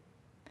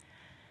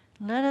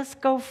 Let us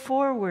go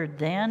forward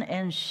then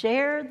and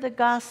share the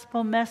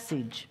gospel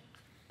message.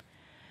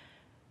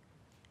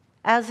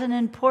 As an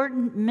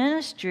important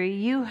ministry,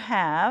 you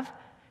have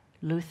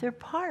Luther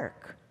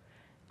Park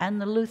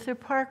and the Luther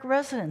Park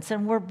residents,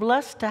 and we're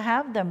blessed to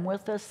have them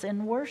with us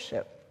in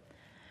worship.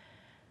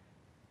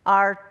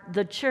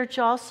 The church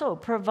also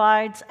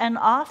provides an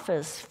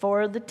office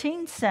for the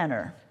teen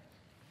center.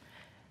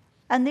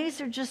 And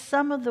these are just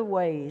some of the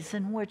ways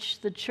in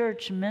which the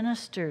church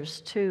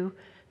ministers to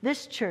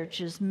this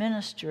church's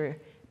ministry.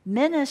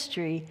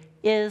 Ministry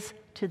is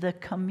to the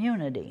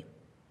community.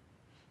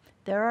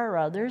 There are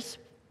others.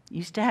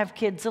 Used to have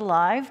Kids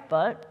Alive,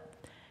 but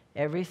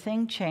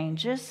everything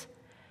changes.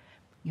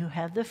 You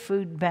have the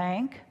food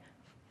bank.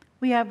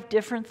 We have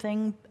different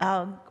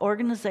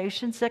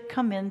organizations that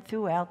come in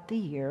throughout the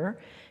year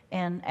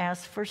and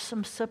ask for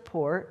some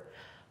support.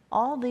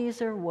 All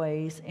these are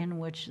ways in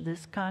which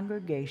this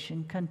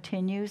congregation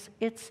continues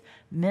its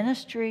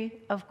ministry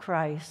of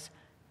Christ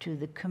to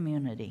the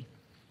community.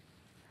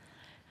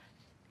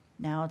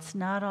 Now, it's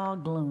not all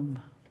gloom.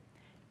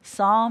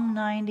 Psalm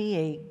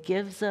 98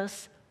 gives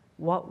us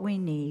what we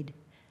need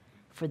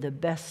for the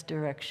best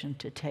direction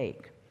to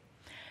take.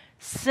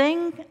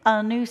 Sing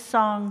a new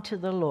song to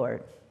the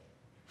Lord.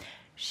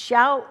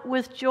 Shout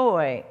with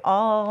joy,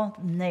 all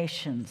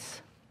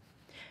nations.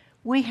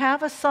 We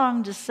have a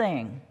song to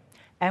sing,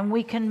 and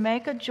we can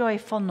make a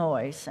joyful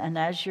noise. And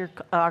as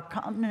our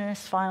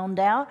communists found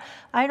out,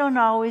 I don't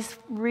always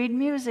read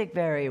music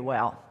very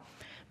well,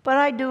 but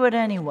I do it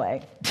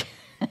anyway.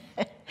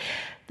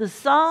 The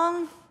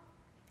song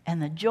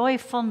and the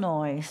joyful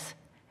noise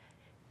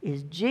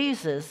is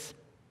Jesus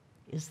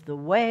is the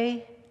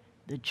way,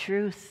 the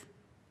truth,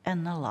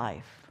 and the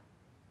life.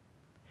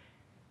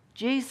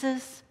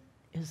 Jesus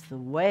is the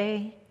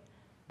way,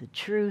 the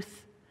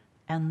truth,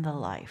 and the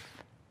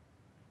life.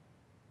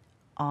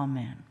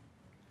 Amen.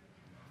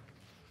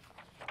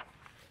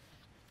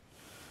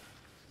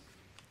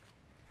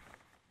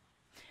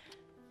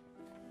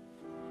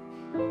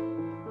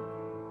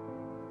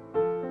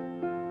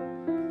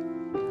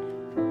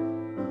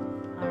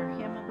 Our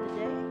hymn of the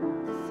day,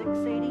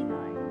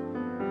 689.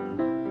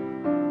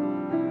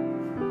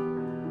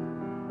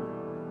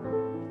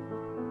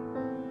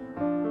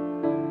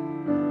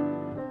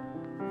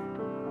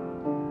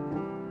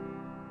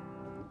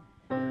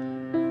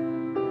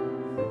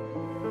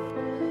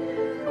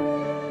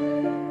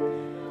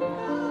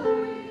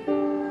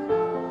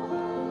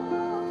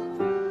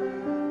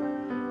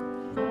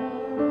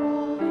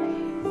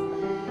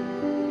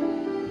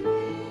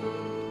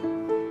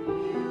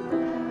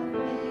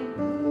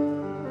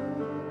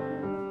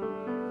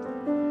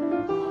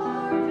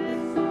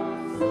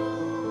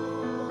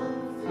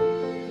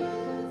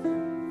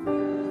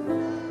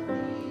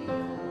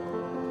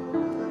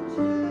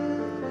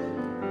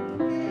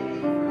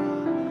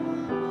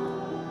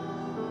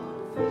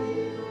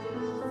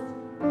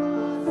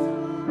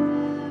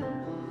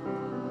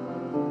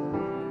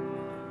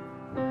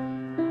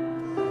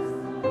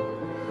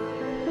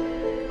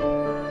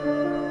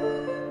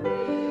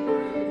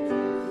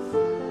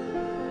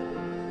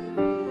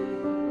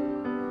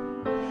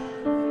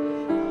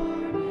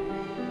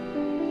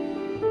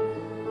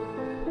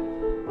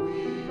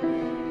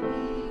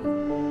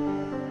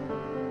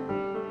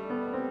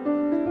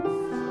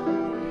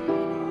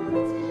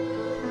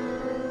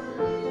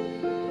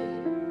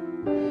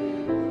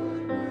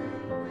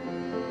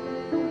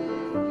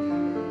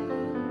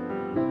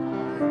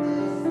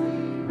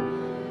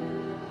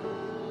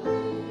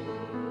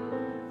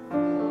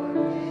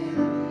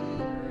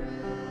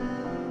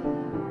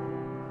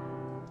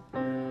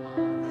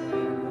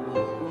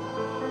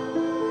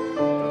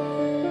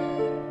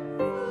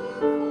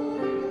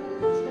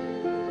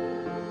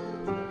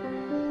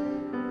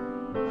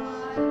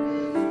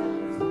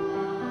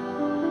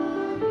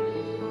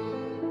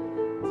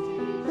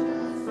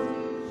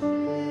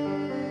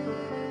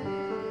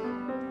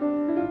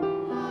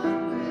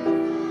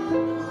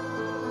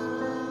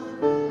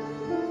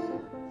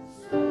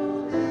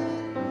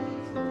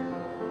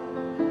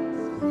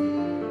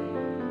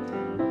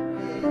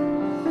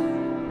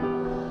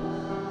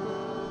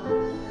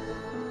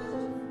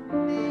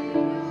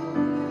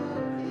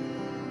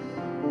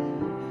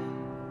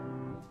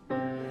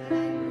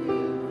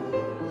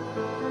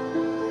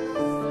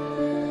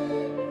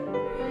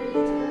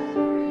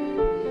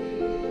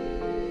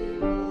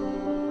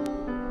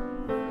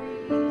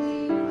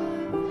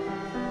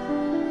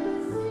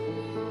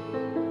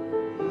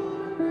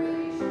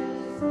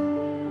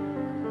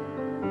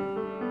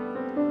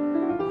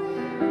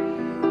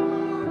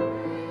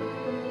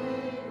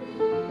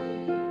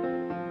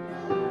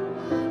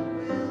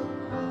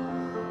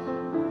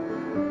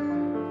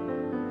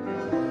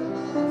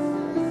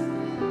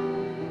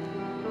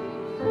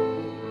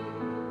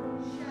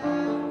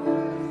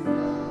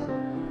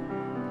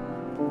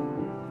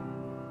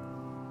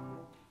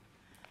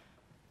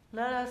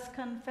 let us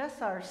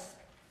confess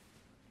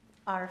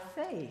our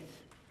faith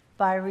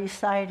by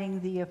reciting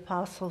the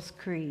Apostles'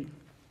 Creed.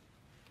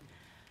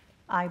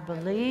 I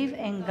believe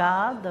in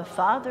God, the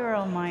Father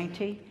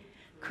Almighty,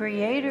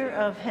 creator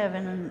of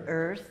heaven and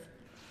earth.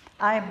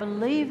 I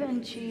believe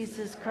in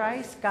Jesus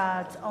Christ,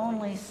 God's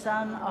only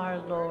Son, our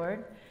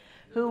Lord,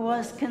 who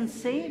was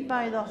conceived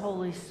by the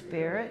Holy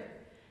Spirit,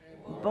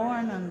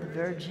 born of the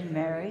Virgin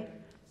Mary,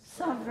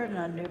 suffered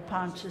under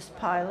Pontius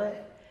Pilate,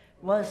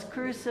 was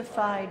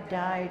crucified,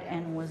 died,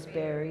 and was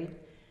buried.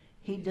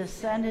 He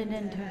descended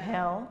into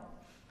hell.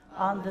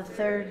 On the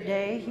third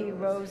day he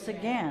rose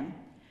again.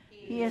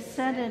 He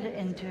ascended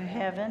into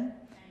heaven.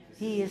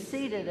 He is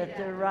seated at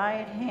the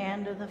right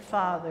hand of the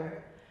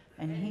Father,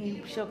 and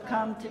he shall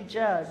come to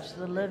judge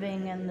the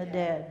living and the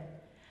dead.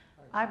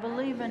 I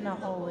believe in the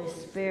Holy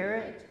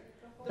Spirit,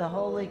 the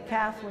Holy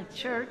Catholic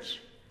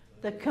Church,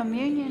 the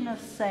communion of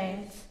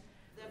saints,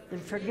 the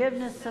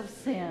forgiveness of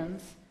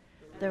sins,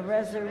 the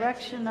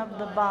resurrection of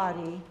the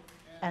body,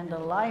 and the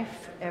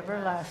life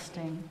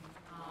everlasting.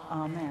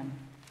 Amen.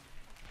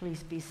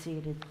 Please be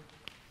seated.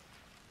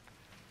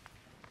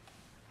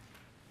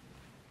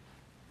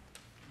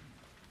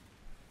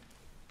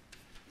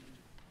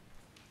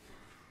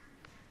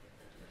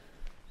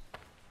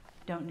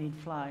 Don't need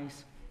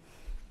flies.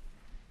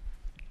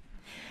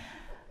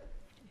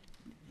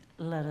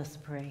 Let us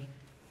pray.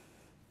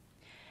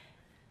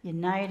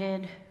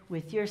 United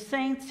with your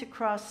saints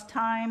across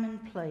time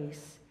and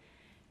place,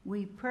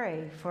 we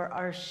pray for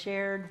our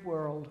shared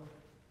world.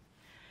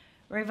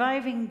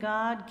 Reviving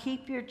God,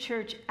 keep your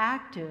church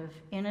active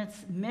in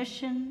its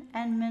mission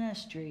and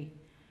ministry.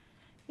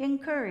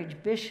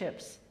 Encourage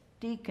bishops,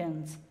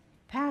 deacons,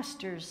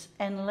 pastors,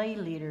 and lay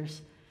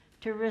leaders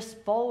to risk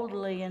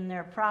boldly in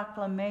their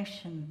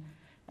proclamation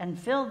and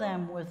fill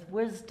them with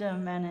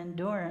wisdom and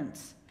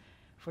endurance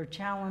for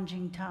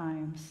challenging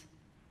times.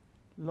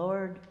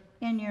 Lord,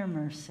 in your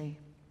mercy.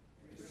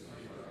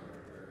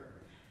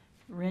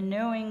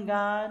 Renewing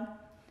God,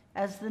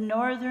 as the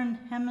northern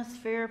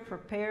hemisphere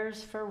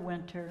prepares for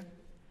winter,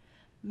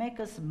 make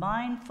us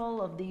mindful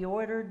of the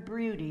ordered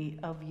beauty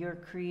of your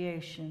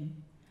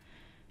creation.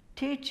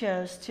 Teach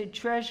us to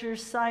treasure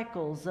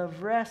cycles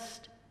of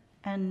rest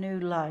and new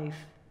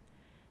life.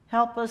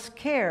 Help us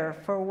care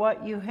for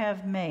what you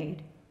have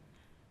made.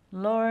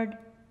 Lord,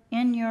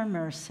 in your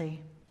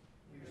mercy.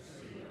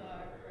 Receive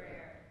our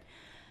prayer.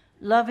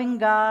 Loving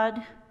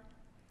God,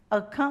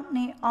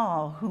 accompany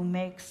all who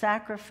make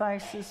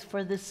sacrifices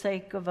for the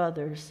sake of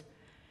others.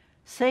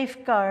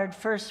 Safeguard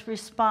first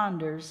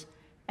responders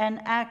and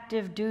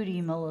active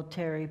duty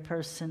military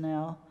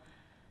personnel.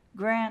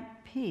 Grant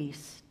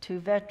peace to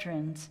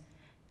veterans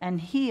and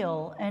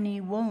heal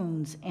any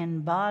wounds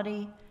in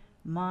body,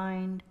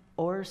 mind,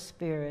 or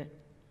spirit.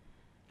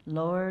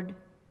 Lord,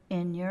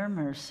 in your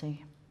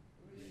mercy.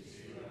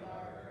 Receive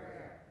our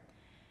prayer.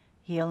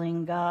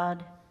 Healing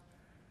God,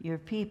 your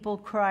people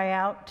cry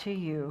out to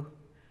you.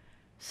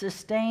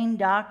 Sustain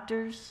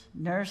doctors,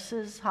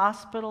 nurses,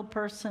 hospital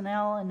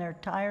personnel in their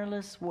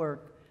tireless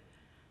work.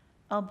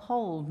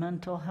 Uphold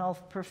mental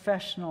health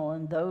professionals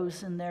and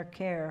those in their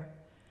care.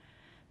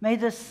 May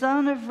the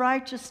Sun of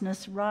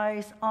Righteousness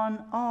rise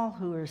on all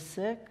who are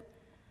sick,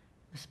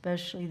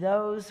 especially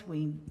those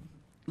we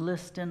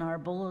list in our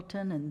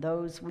bulletin and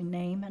those we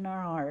name in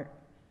our heart.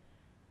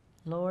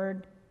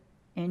 Lord,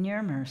 in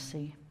your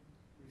mercy.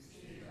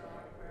 Receive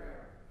our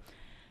prayer.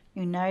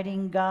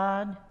 Uniting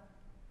God,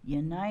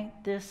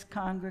 unite this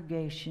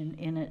congregation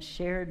in its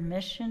shared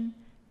mission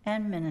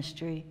and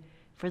ministry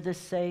for the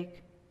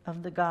sake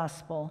of the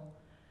gospel.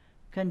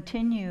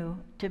 Continue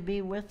to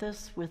be with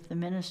us with the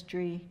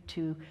ministry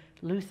to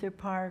Luther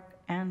Park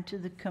and to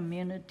the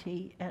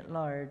community at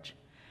large.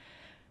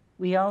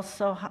 We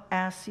also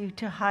ask you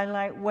to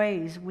highlight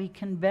ways we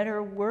can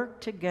better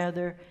work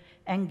together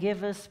and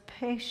give us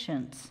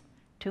patience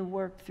to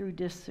work through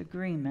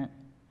disagreement.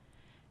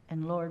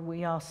 And Lord,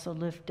 we also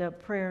lift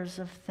up prayers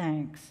of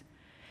thanks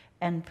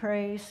and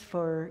praise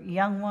for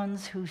young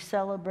ones who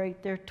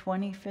celebrate their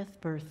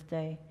 25th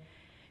birthday.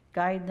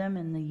 Guide them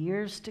in the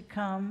years to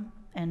come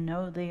and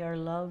know they are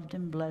loved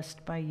and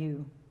blessed by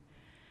you.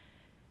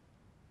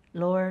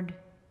 Lord,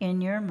 in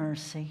your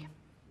mercy.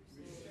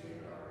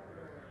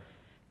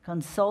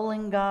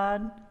 Consoling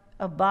God,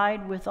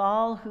 abide with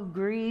all who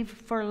grieve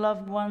for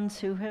loved ones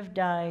who have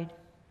died.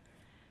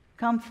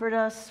 Comfort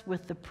us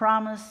with the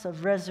promise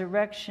of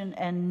resurrection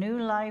and new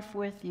life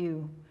with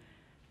you.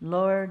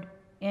 Lord,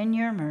 in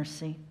your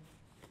mercy.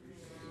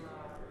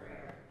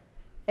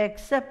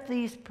 Accept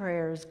these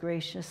prayers,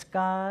 gracious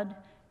God,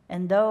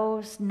 and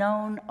those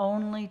known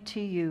only to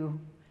you,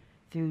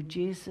 through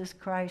Jesus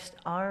Christ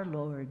our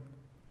Lord.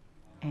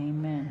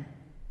 Amen.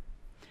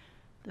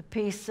 The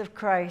peace of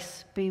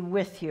Christ be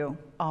with you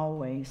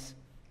always.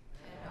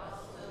 And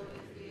also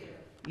with you.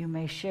 You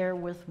may share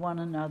with one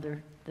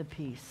another the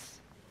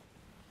peace.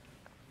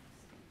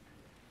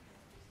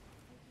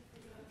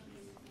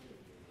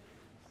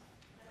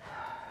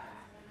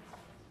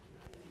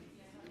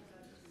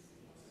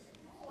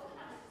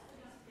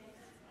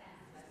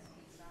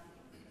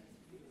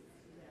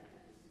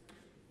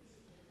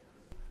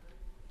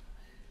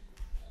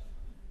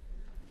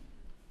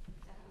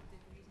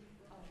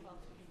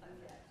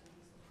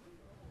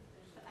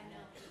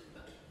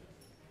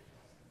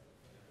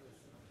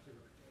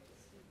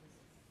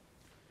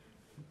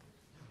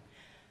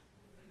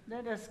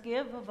 Let us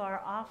give of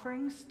our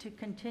offerings to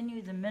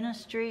continue the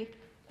ministry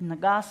in the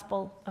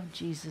gospel of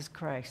Jesus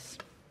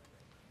Christ.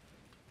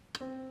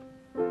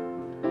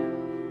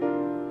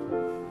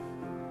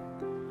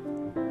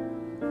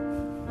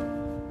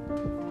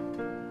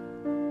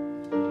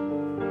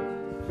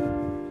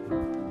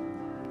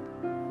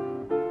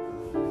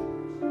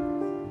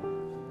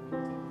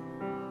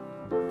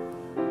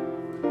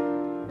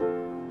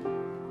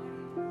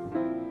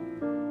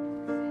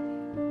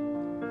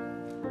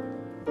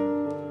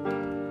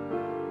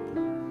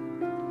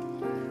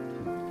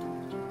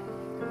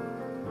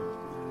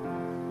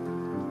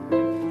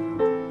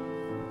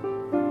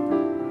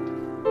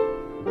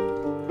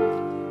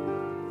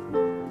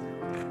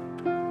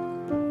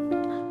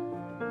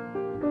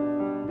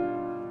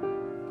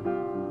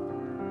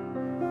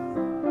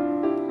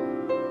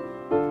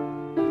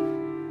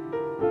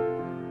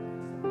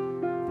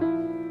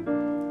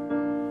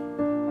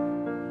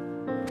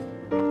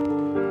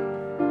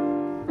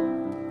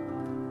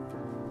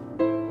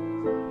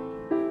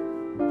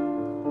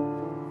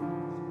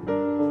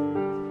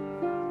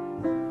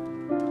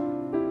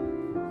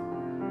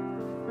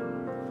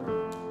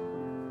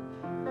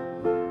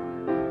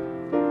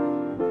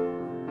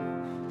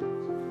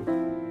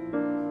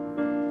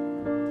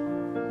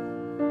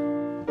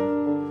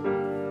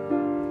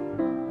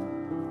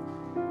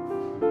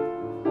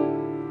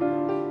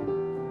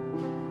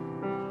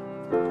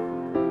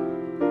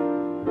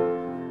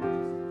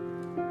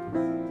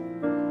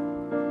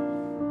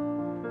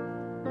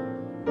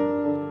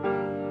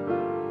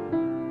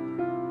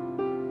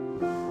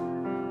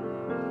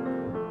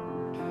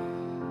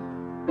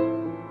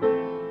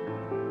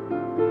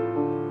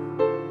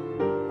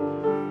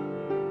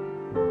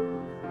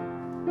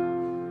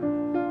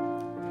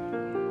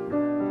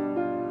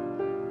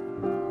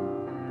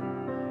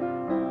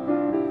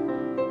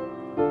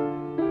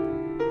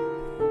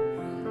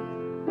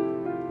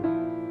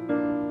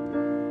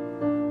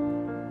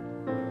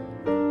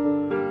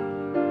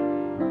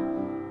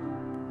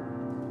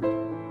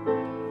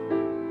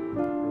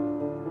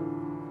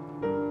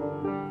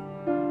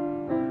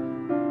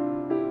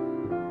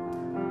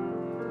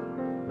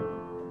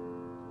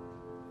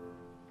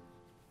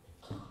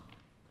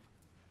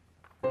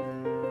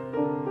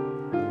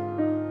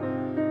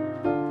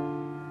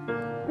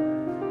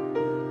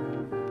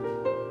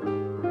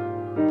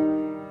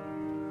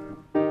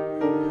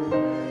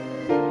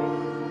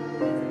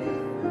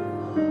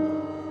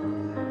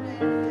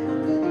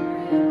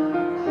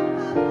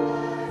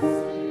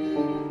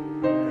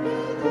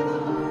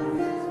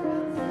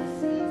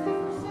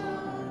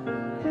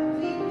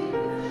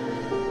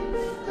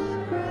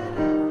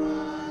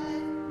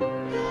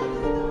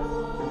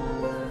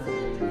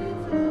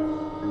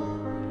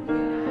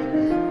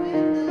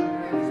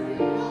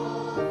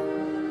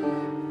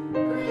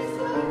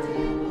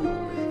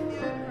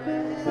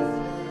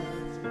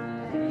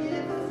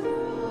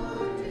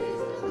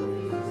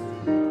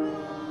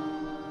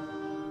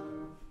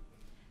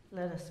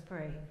 Let us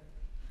pray.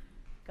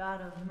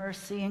 God of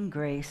mercy and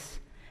grace,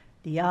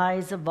 the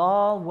eyes of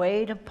all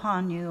wait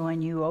upon you,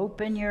 and you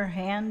open your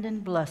hand in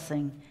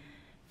blessing.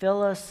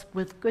 Fill us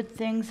with good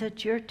things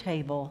at your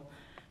table,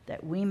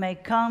 that we may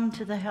come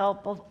to the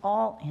help of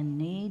all in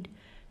need,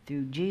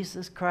 through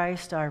Jesus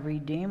Christ, our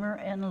Redeemer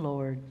and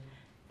Lord.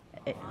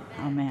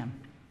 Amen.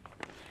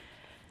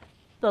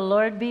 The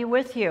Lord be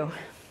with you.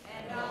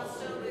 And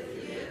also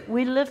with you.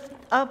 We lift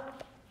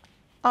up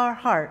our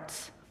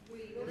hearts.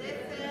 We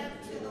lift them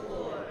to the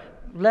Lord.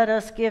 Let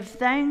us give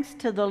thanks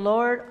to the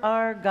Lord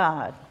our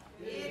God.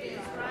 It is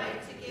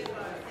right to give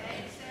our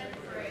thanks and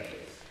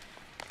praise.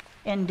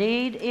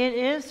 Indeed, it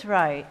is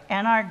right,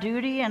 and our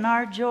duty and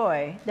our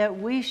joy, that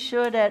we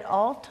should at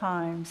all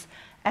times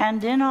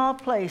and in all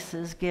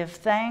places give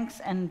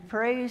thanks and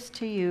praise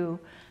to you,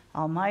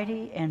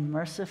 Almighty and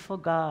merciful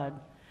God,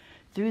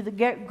 through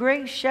the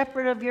great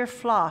shepherd of your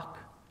flock,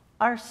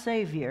 our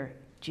Savior,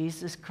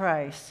 Jesus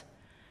Christ,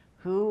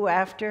 who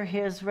after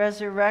his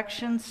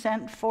resurrection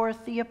sent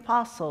forth the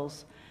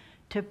apostles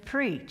to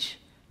preach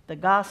the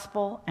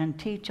gospel and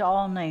teach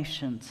all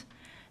nations,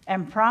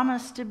 and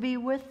promised to be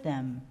with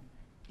them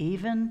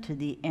even to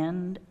the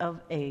end of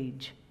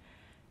age.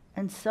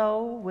 And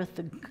so, with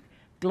the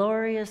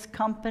glorious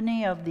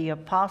company of the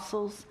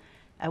apostles,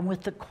 and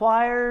with the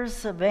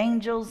choirs of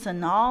angels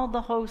and all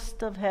the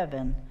host of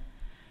heaven,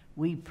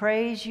 we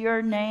praise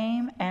your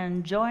name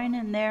and join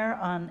in their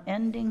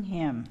unending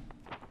hymn.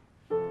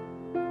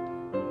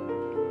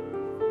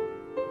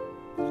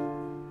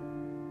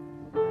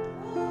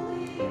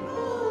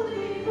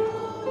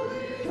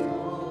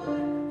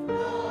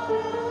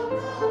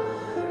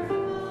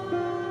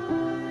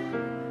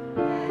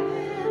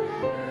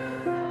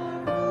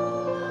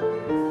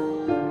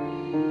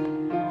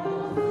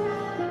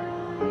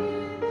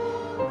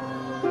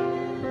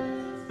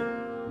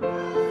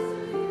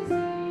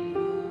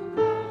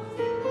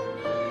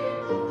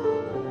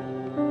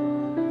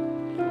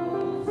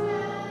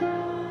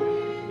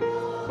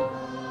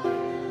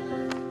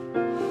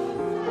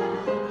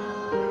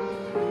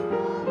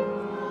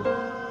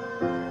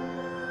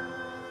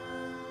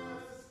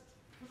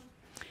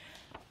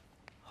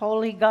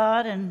 Holy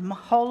God and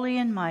holy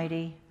and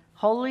mighty,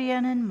 holy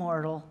and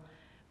immortal,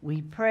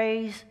 we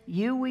praise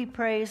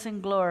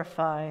and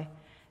glorify,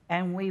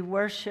 and we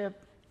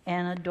worship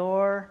and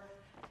adore.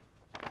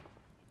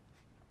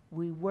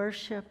 We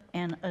worship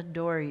and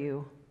adore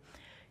you.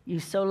 You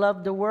so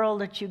loved the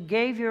world that you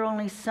gave your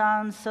only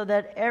Son, so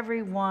that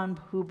everyone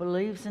who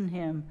believes in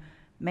him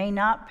may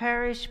not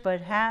perish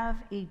but have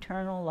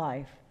eternal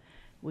life.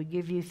 We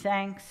give you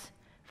thanks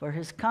for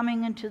his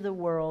coming into the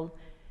world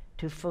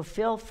to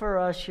fulfill for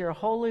us your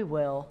holy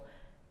will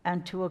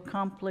and to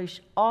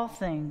accomplish all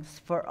things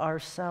for our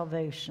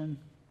salvation.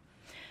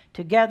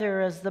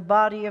 Together as the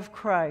body of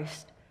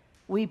Christ,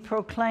 we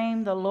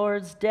proclaim the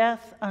Lord's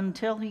death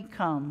until he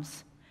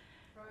comes.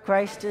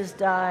 Christ has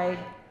died,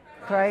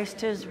 Christ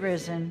has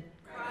risen,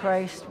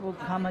 Christ will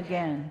come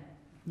again.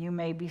 You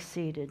may be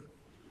seated.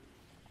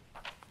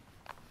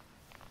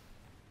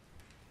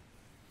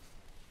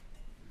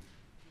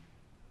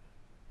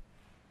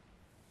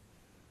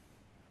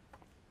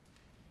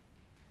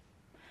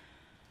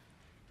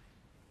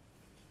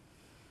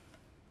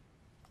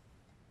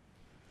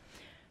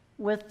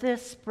 With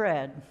this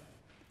bread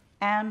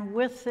and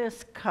with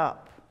this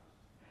cup,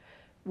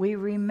 we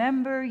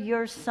remember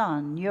your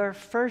Son, your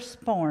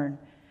firstborn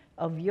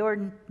of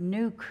your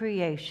new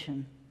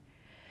creation.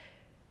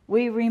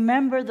 We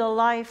remember the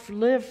life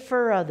lived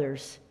for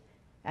others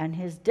and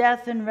his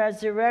death and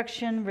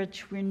resurrection,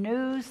 which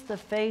renews the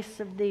face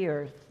of the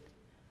earth.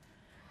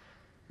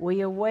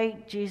 We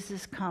await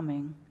Jesus'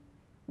 coming,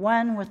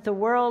 when, with the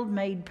world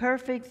made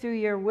perfect through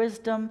your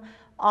wisdom,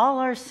 all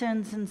our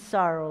sins and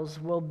sorrows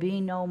will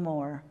be no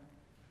more.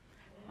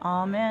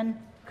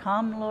 Amen.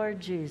 Come, Lord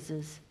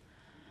Jesus.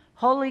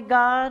 Holy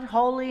God,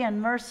 holy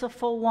and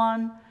merciful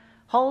one,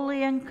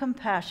 holy and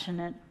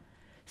compassionate,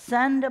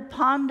 send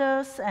upon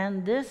us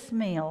and this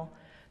meal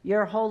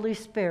your Holy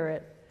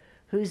Spirit,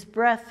 whose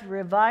breath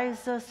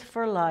revives us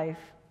for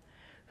life,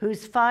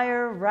 whose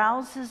fire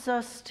rouses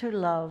us to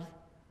love.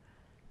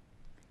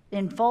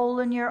 Enfold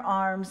in your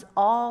arms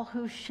all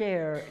who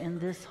share in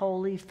this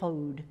holy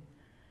food.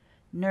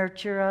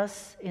 Nurture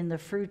us in the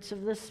fruits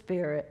of the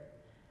Spirit,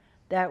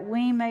 that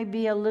we may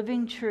be a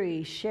living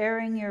tree,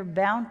 sharing your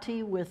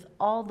bounty with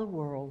all the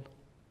world.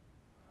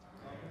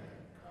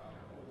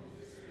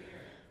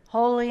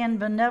 Holy and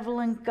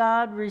benevolent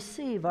God,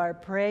 receive our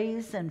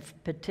praise and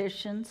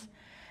petitions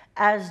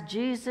as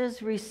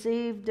Jesus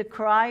received the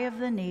cry of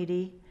the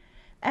needy,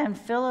 and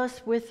fill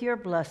us with your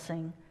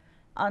blessing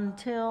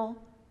until,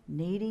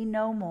 needy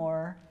no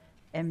more,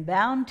 and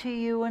bound to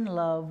you in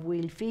love,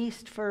 we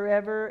feast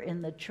forever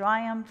in the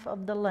triumph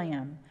of the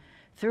Lamb,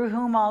 through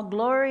whom all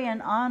glory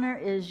and honor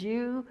is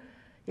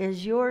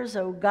yours,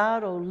 O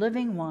God, O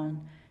living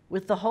one,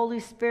 with the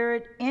Holy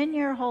Spirit in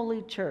your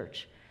holy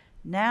church,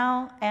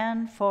 now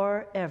and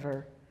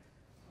forever.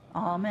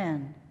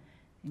 Amen.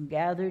 And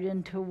gathered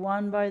into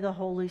one by the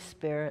Holy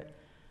Spirit,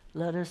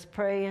 let us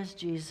pray as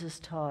Jesus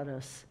taught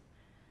us.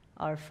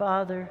 Our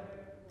Father,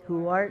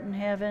 who art in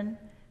heaven,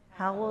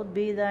 hallowed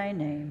be thy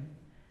name.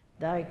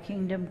 Thy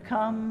kingdom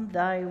come,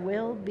 thy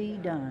will be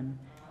done,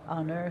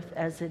 on earth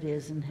as it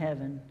is in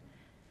heaven.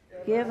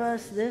 Give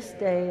us this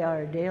day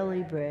our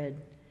daily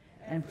bread,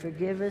 and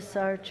forgive us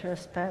our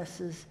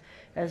trespasses,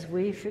 as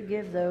we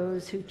forgive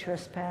those who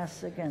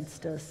trespass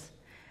against us.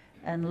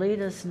 And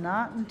lead us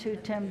not into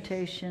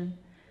temptation,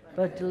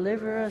 but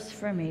deliver us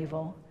from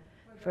evil.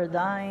 For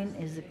thine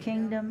is the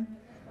kingdom,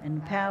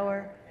 and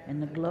power,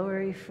 and the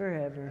glory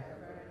forever.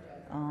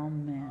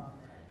 Amen.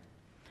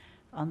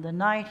 On the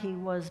night he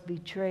was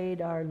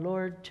betrayed, our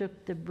Lord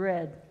took the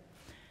bread.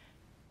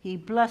 He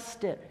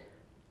blessed it.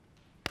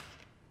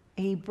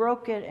 He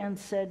broke it and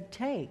said,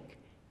 "Take,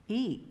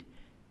 eat.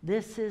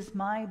 This is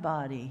my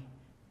body,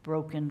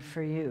 broken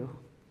for you."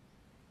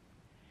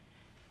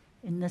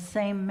 In the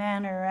same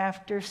manner,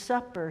 after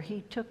supper,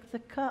 he took the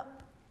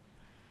cup.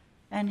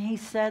 And he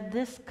said,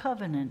 "This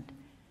covenant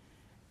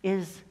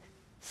is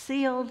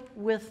sealed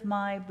with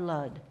my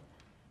blood.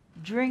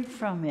 Drink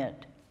from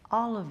it,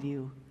 all of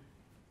you,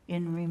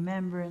 in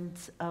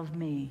remembrance of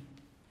me."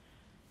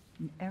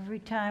 And every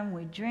time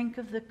we drink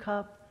of the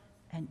cup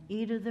and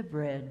eat of the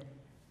bread,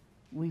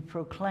 we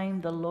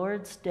proclaim the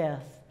Lord's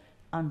death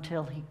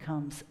until he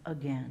comes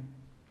again.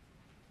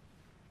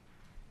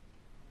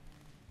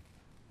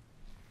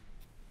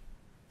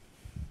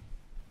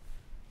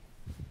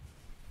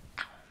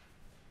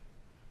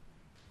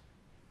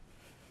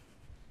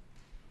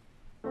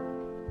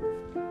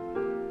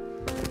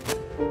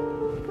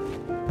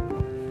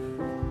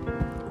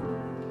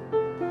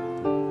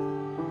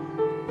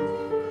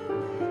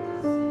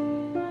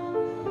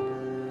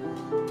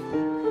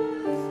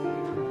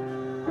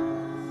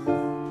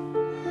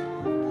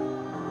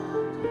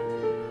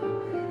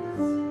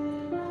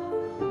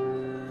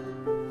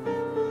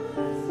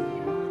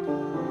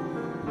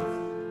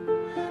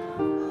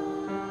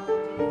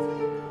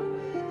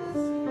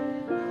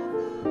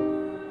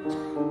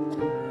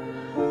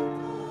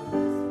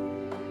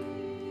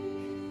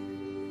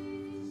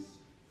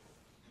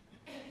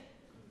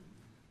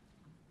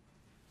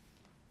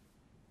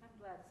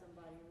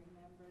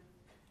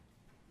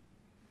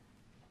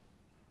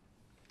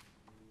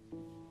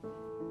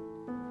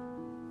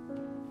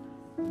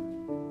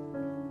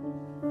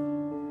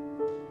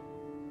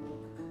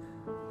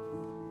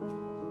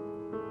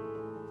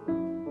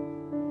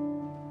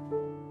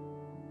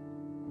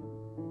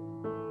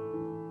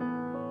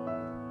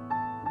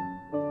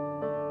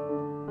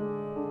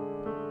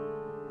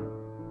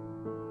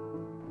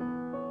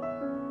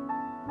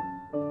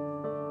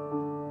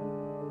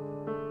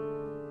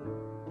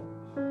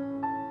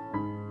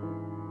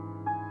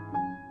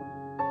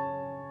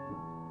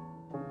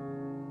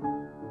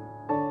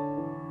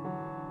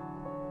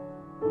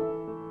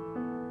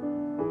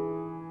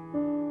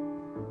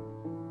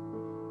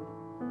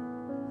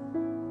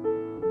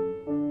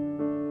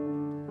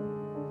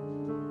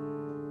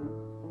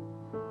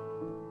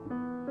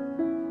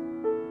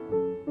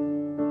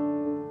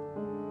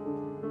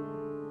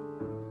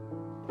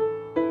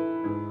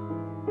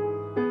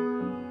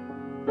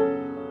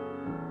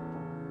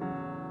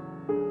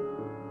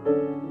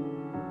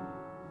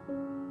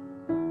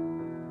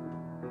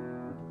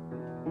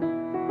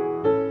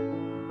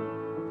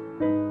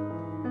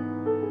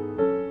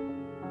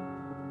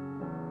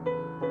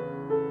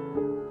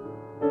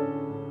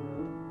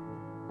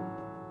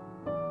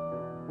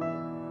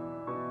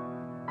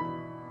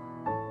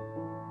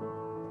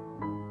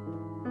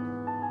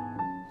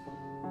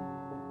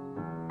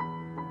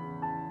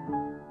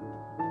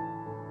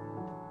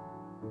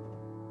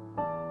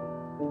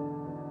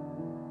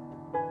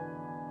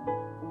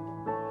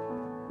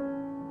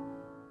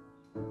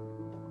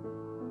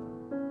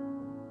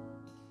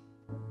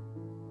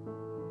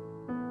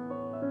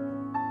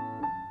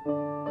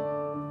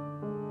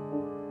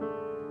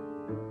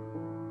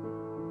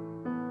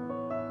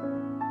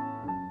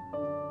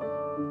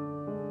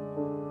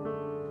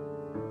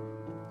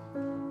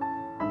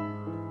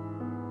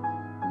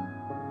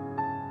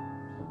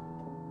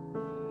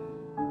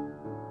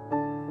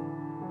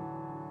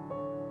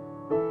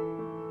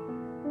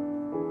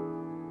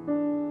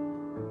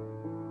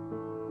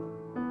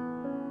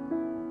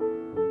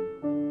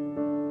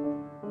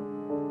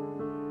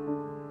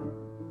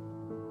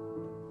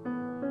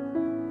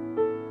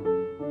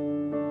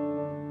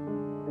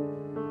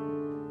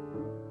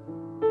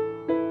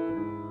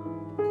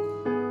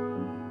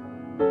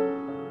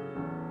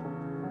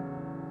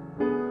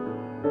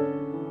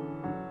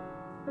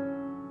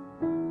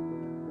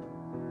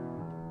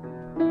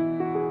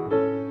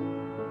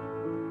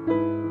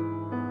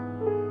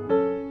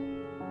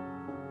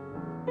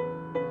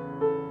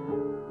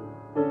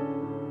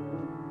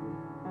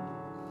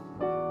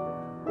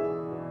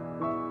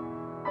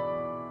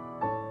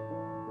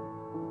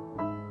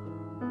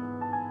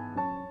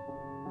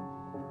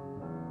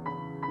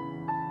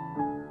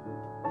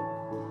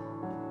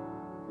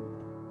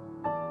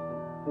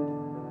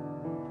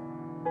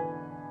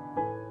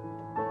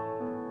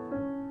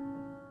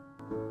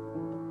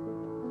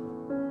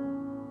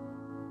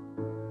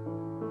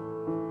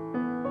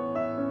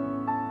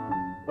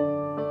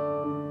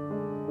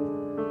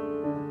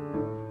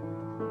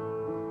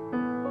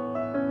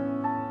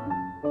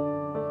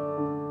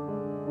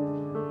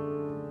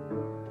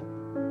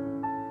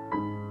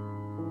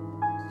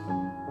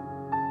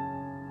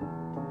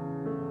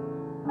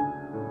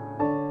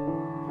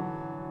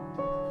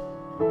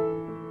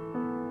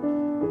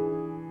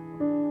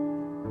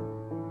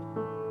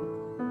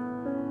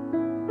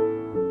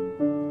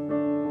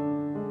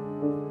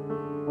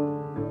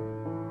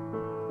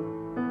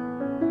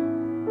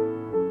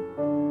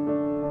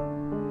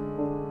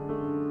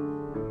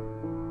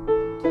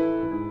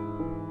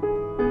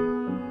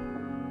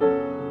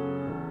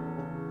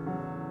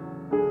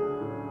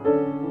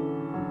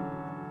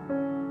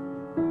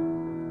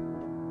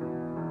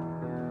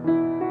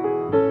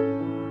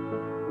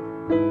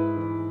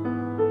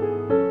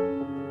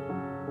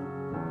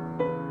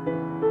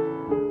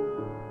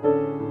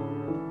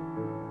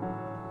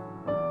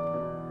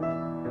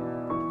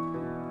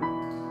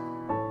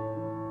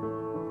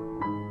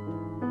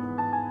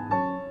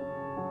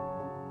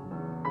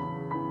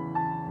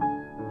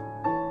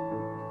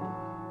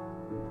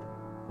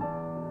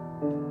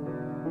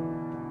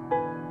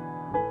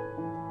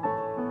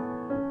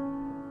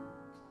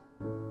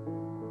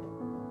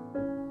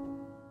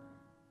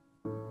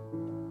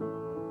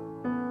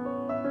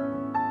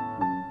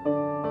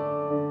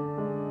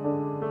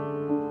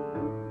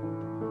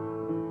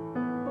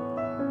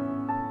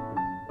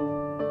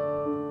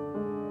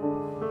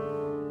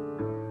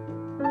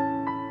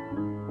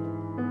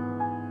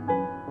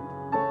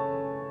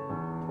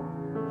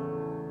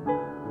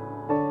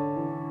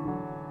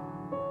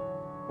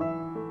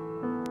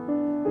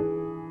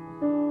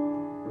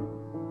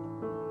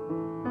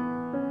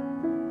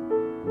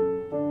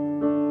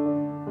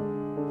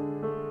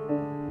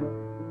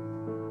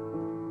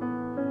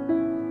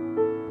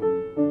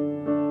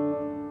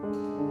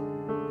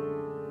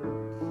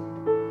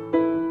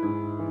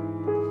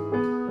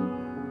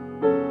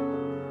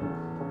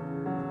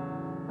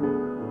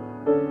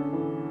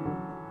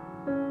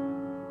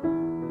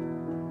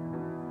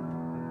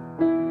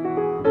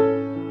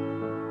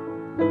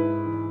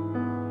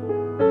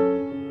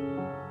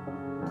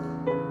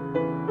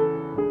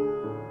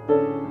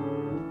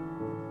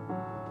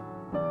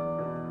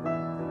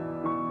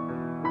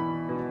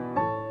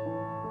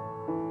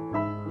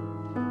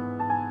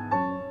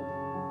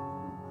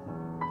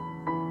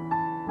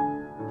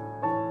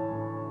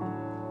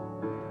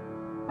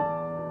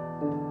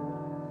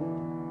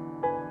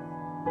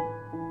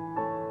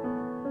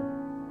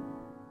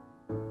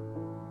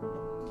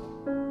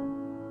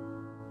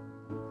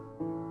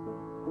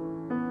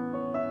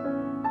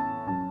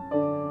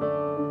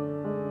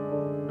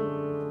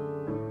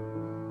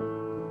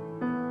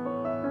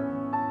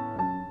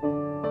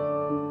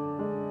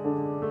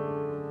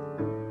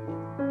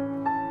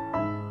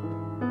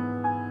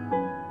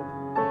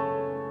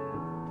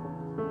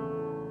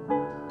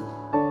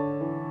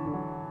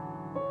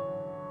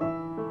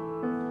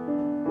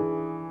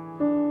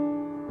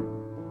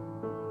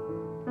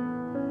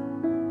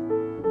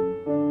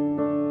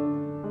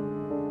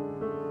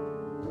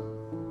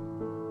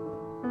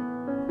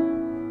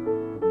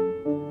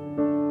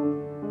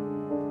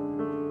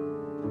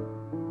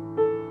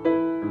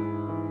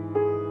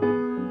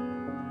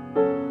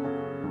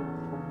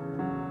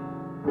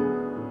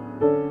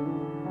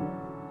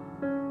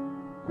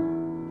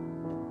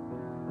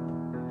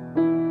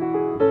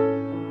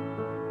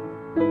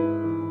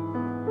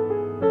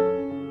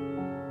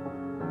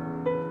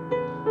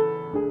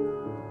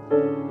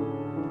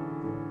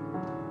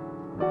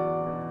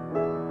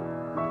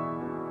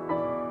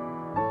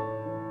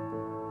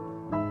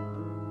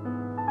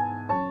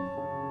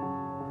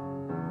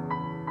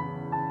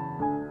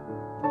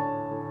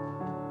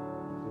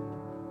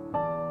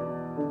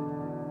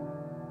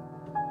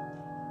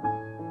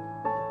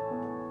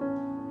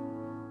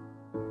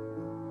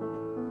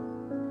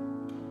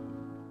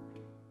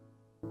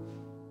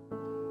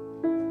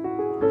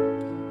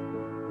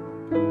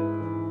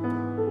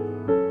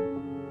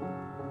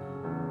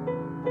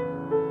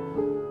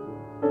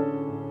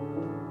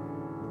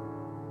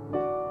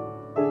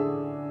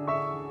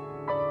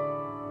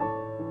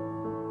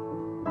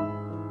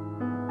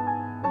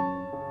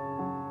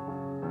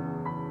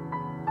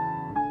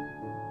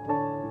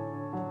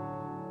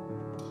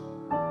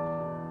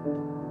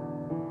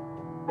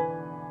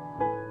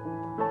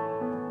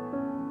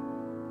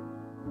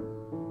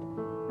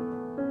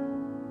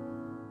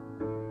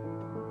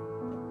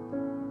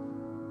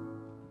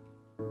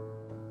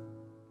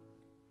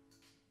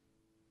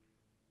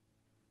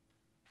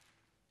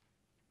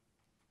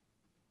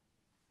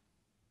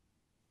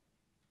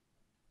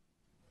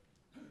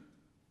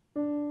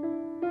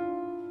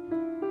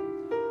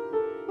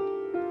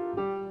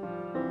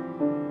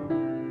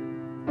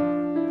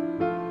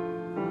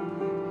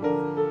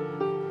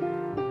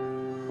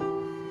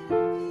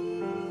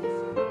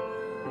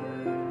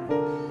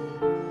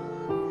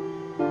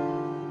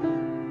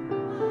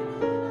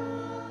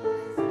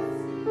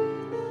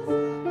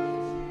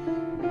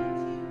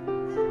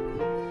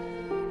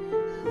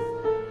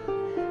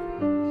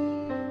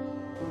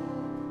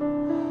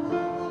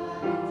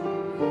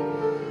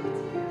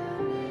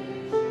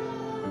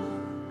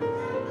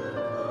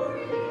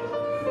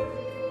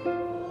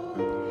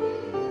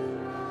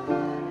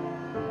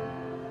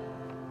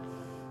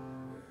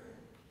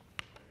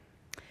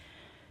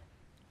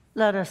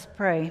 Let us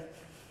pray.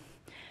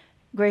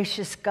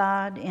 Gracious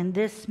God, in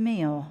this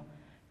meal,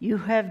 you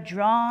have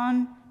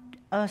drawn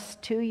us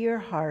to your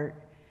heart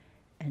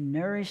and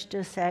nourished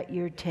us at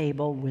your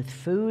table with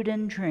food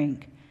and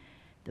drink,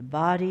 the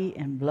body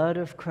and blood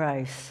of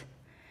Christ.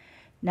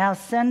 Now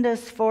send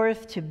us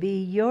forth to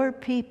be your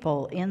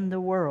people in the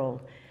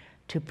world,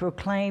 to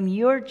proclaim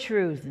your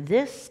truth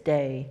this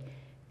day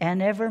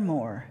and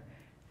evermore.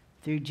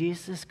 Through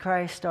Jesus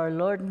Christ, our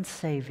Lord and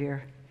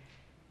Savior.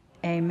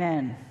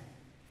 Amen.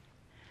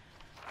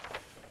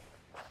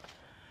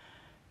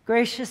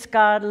 Gracious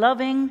God,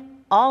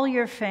 loving all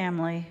your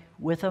family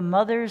with a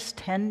mother's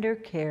tender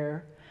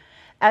care,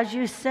 as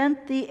you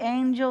sent the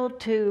angel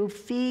to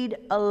feed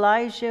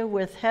Elijah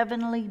with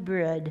heavenly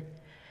bread,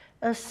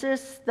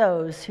 assist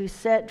those who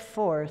set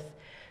forth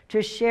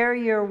to share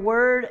your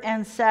word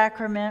and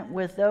sacrament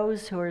with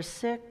those who are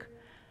sick,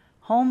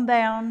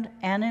 homebound,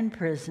 and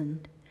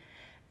imprisoned.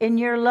 In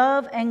your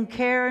love and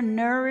care,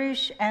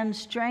 nourish and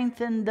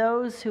strengthen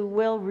those who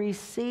will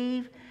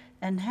receive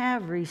and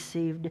have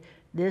received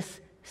this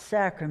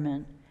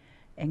sacrament,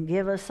 and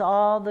give us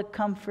all the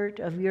comfort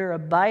of your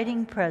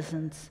abiding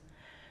presence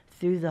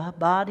through the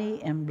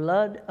body and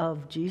blood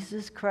of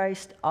Jesus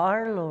Christ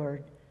our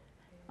Lord.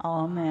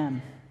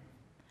 Amen.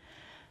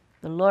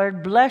 The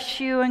Lord bless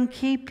you and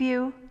keep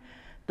you.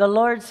 The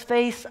Lord's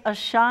face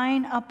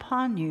shine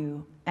upon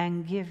you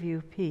and give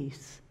you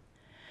peace.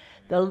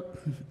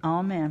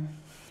 Amen.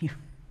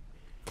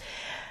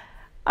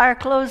 Our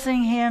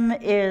closing hymn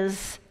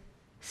is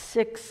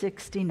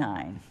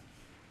 669.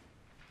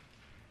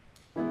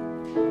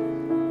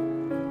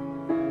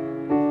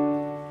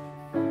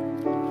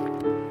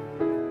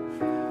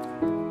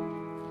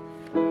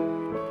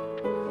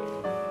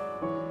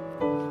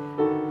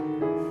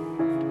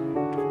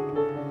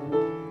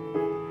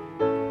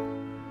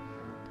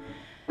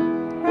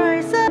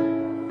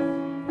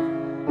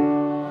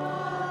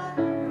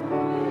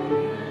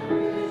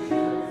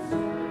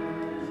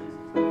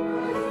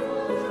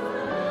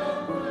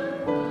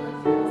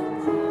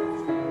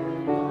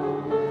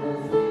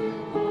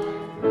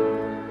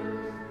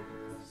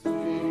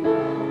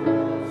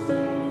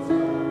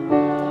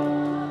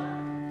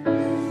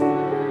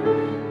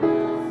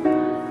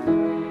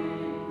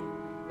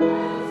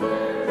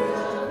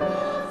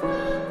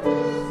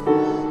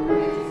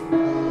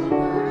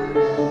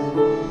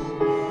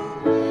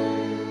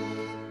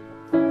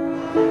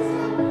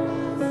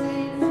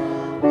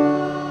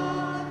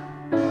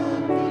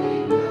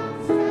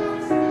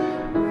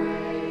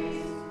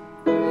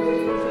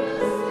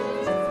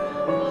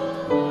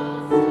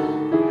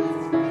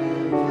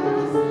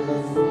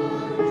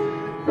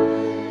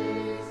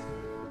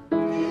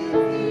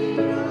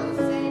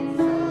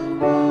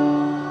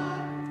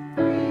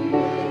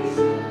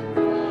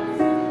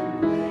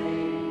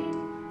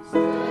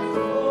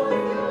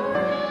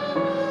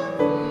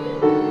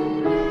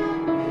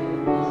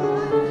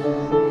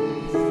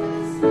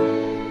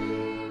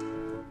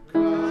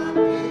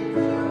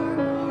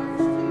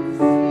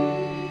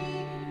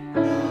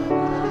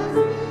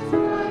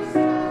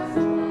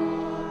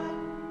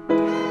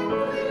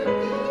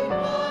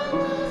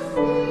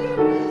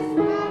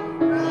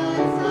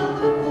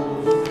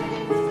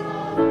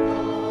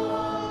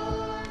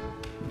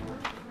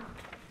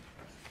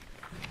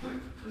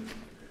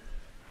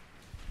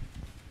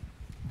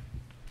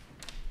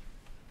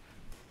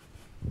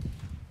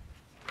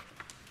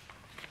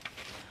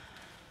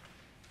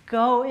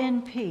 Go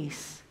in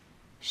peace.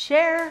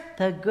 Share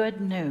the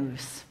good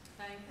news.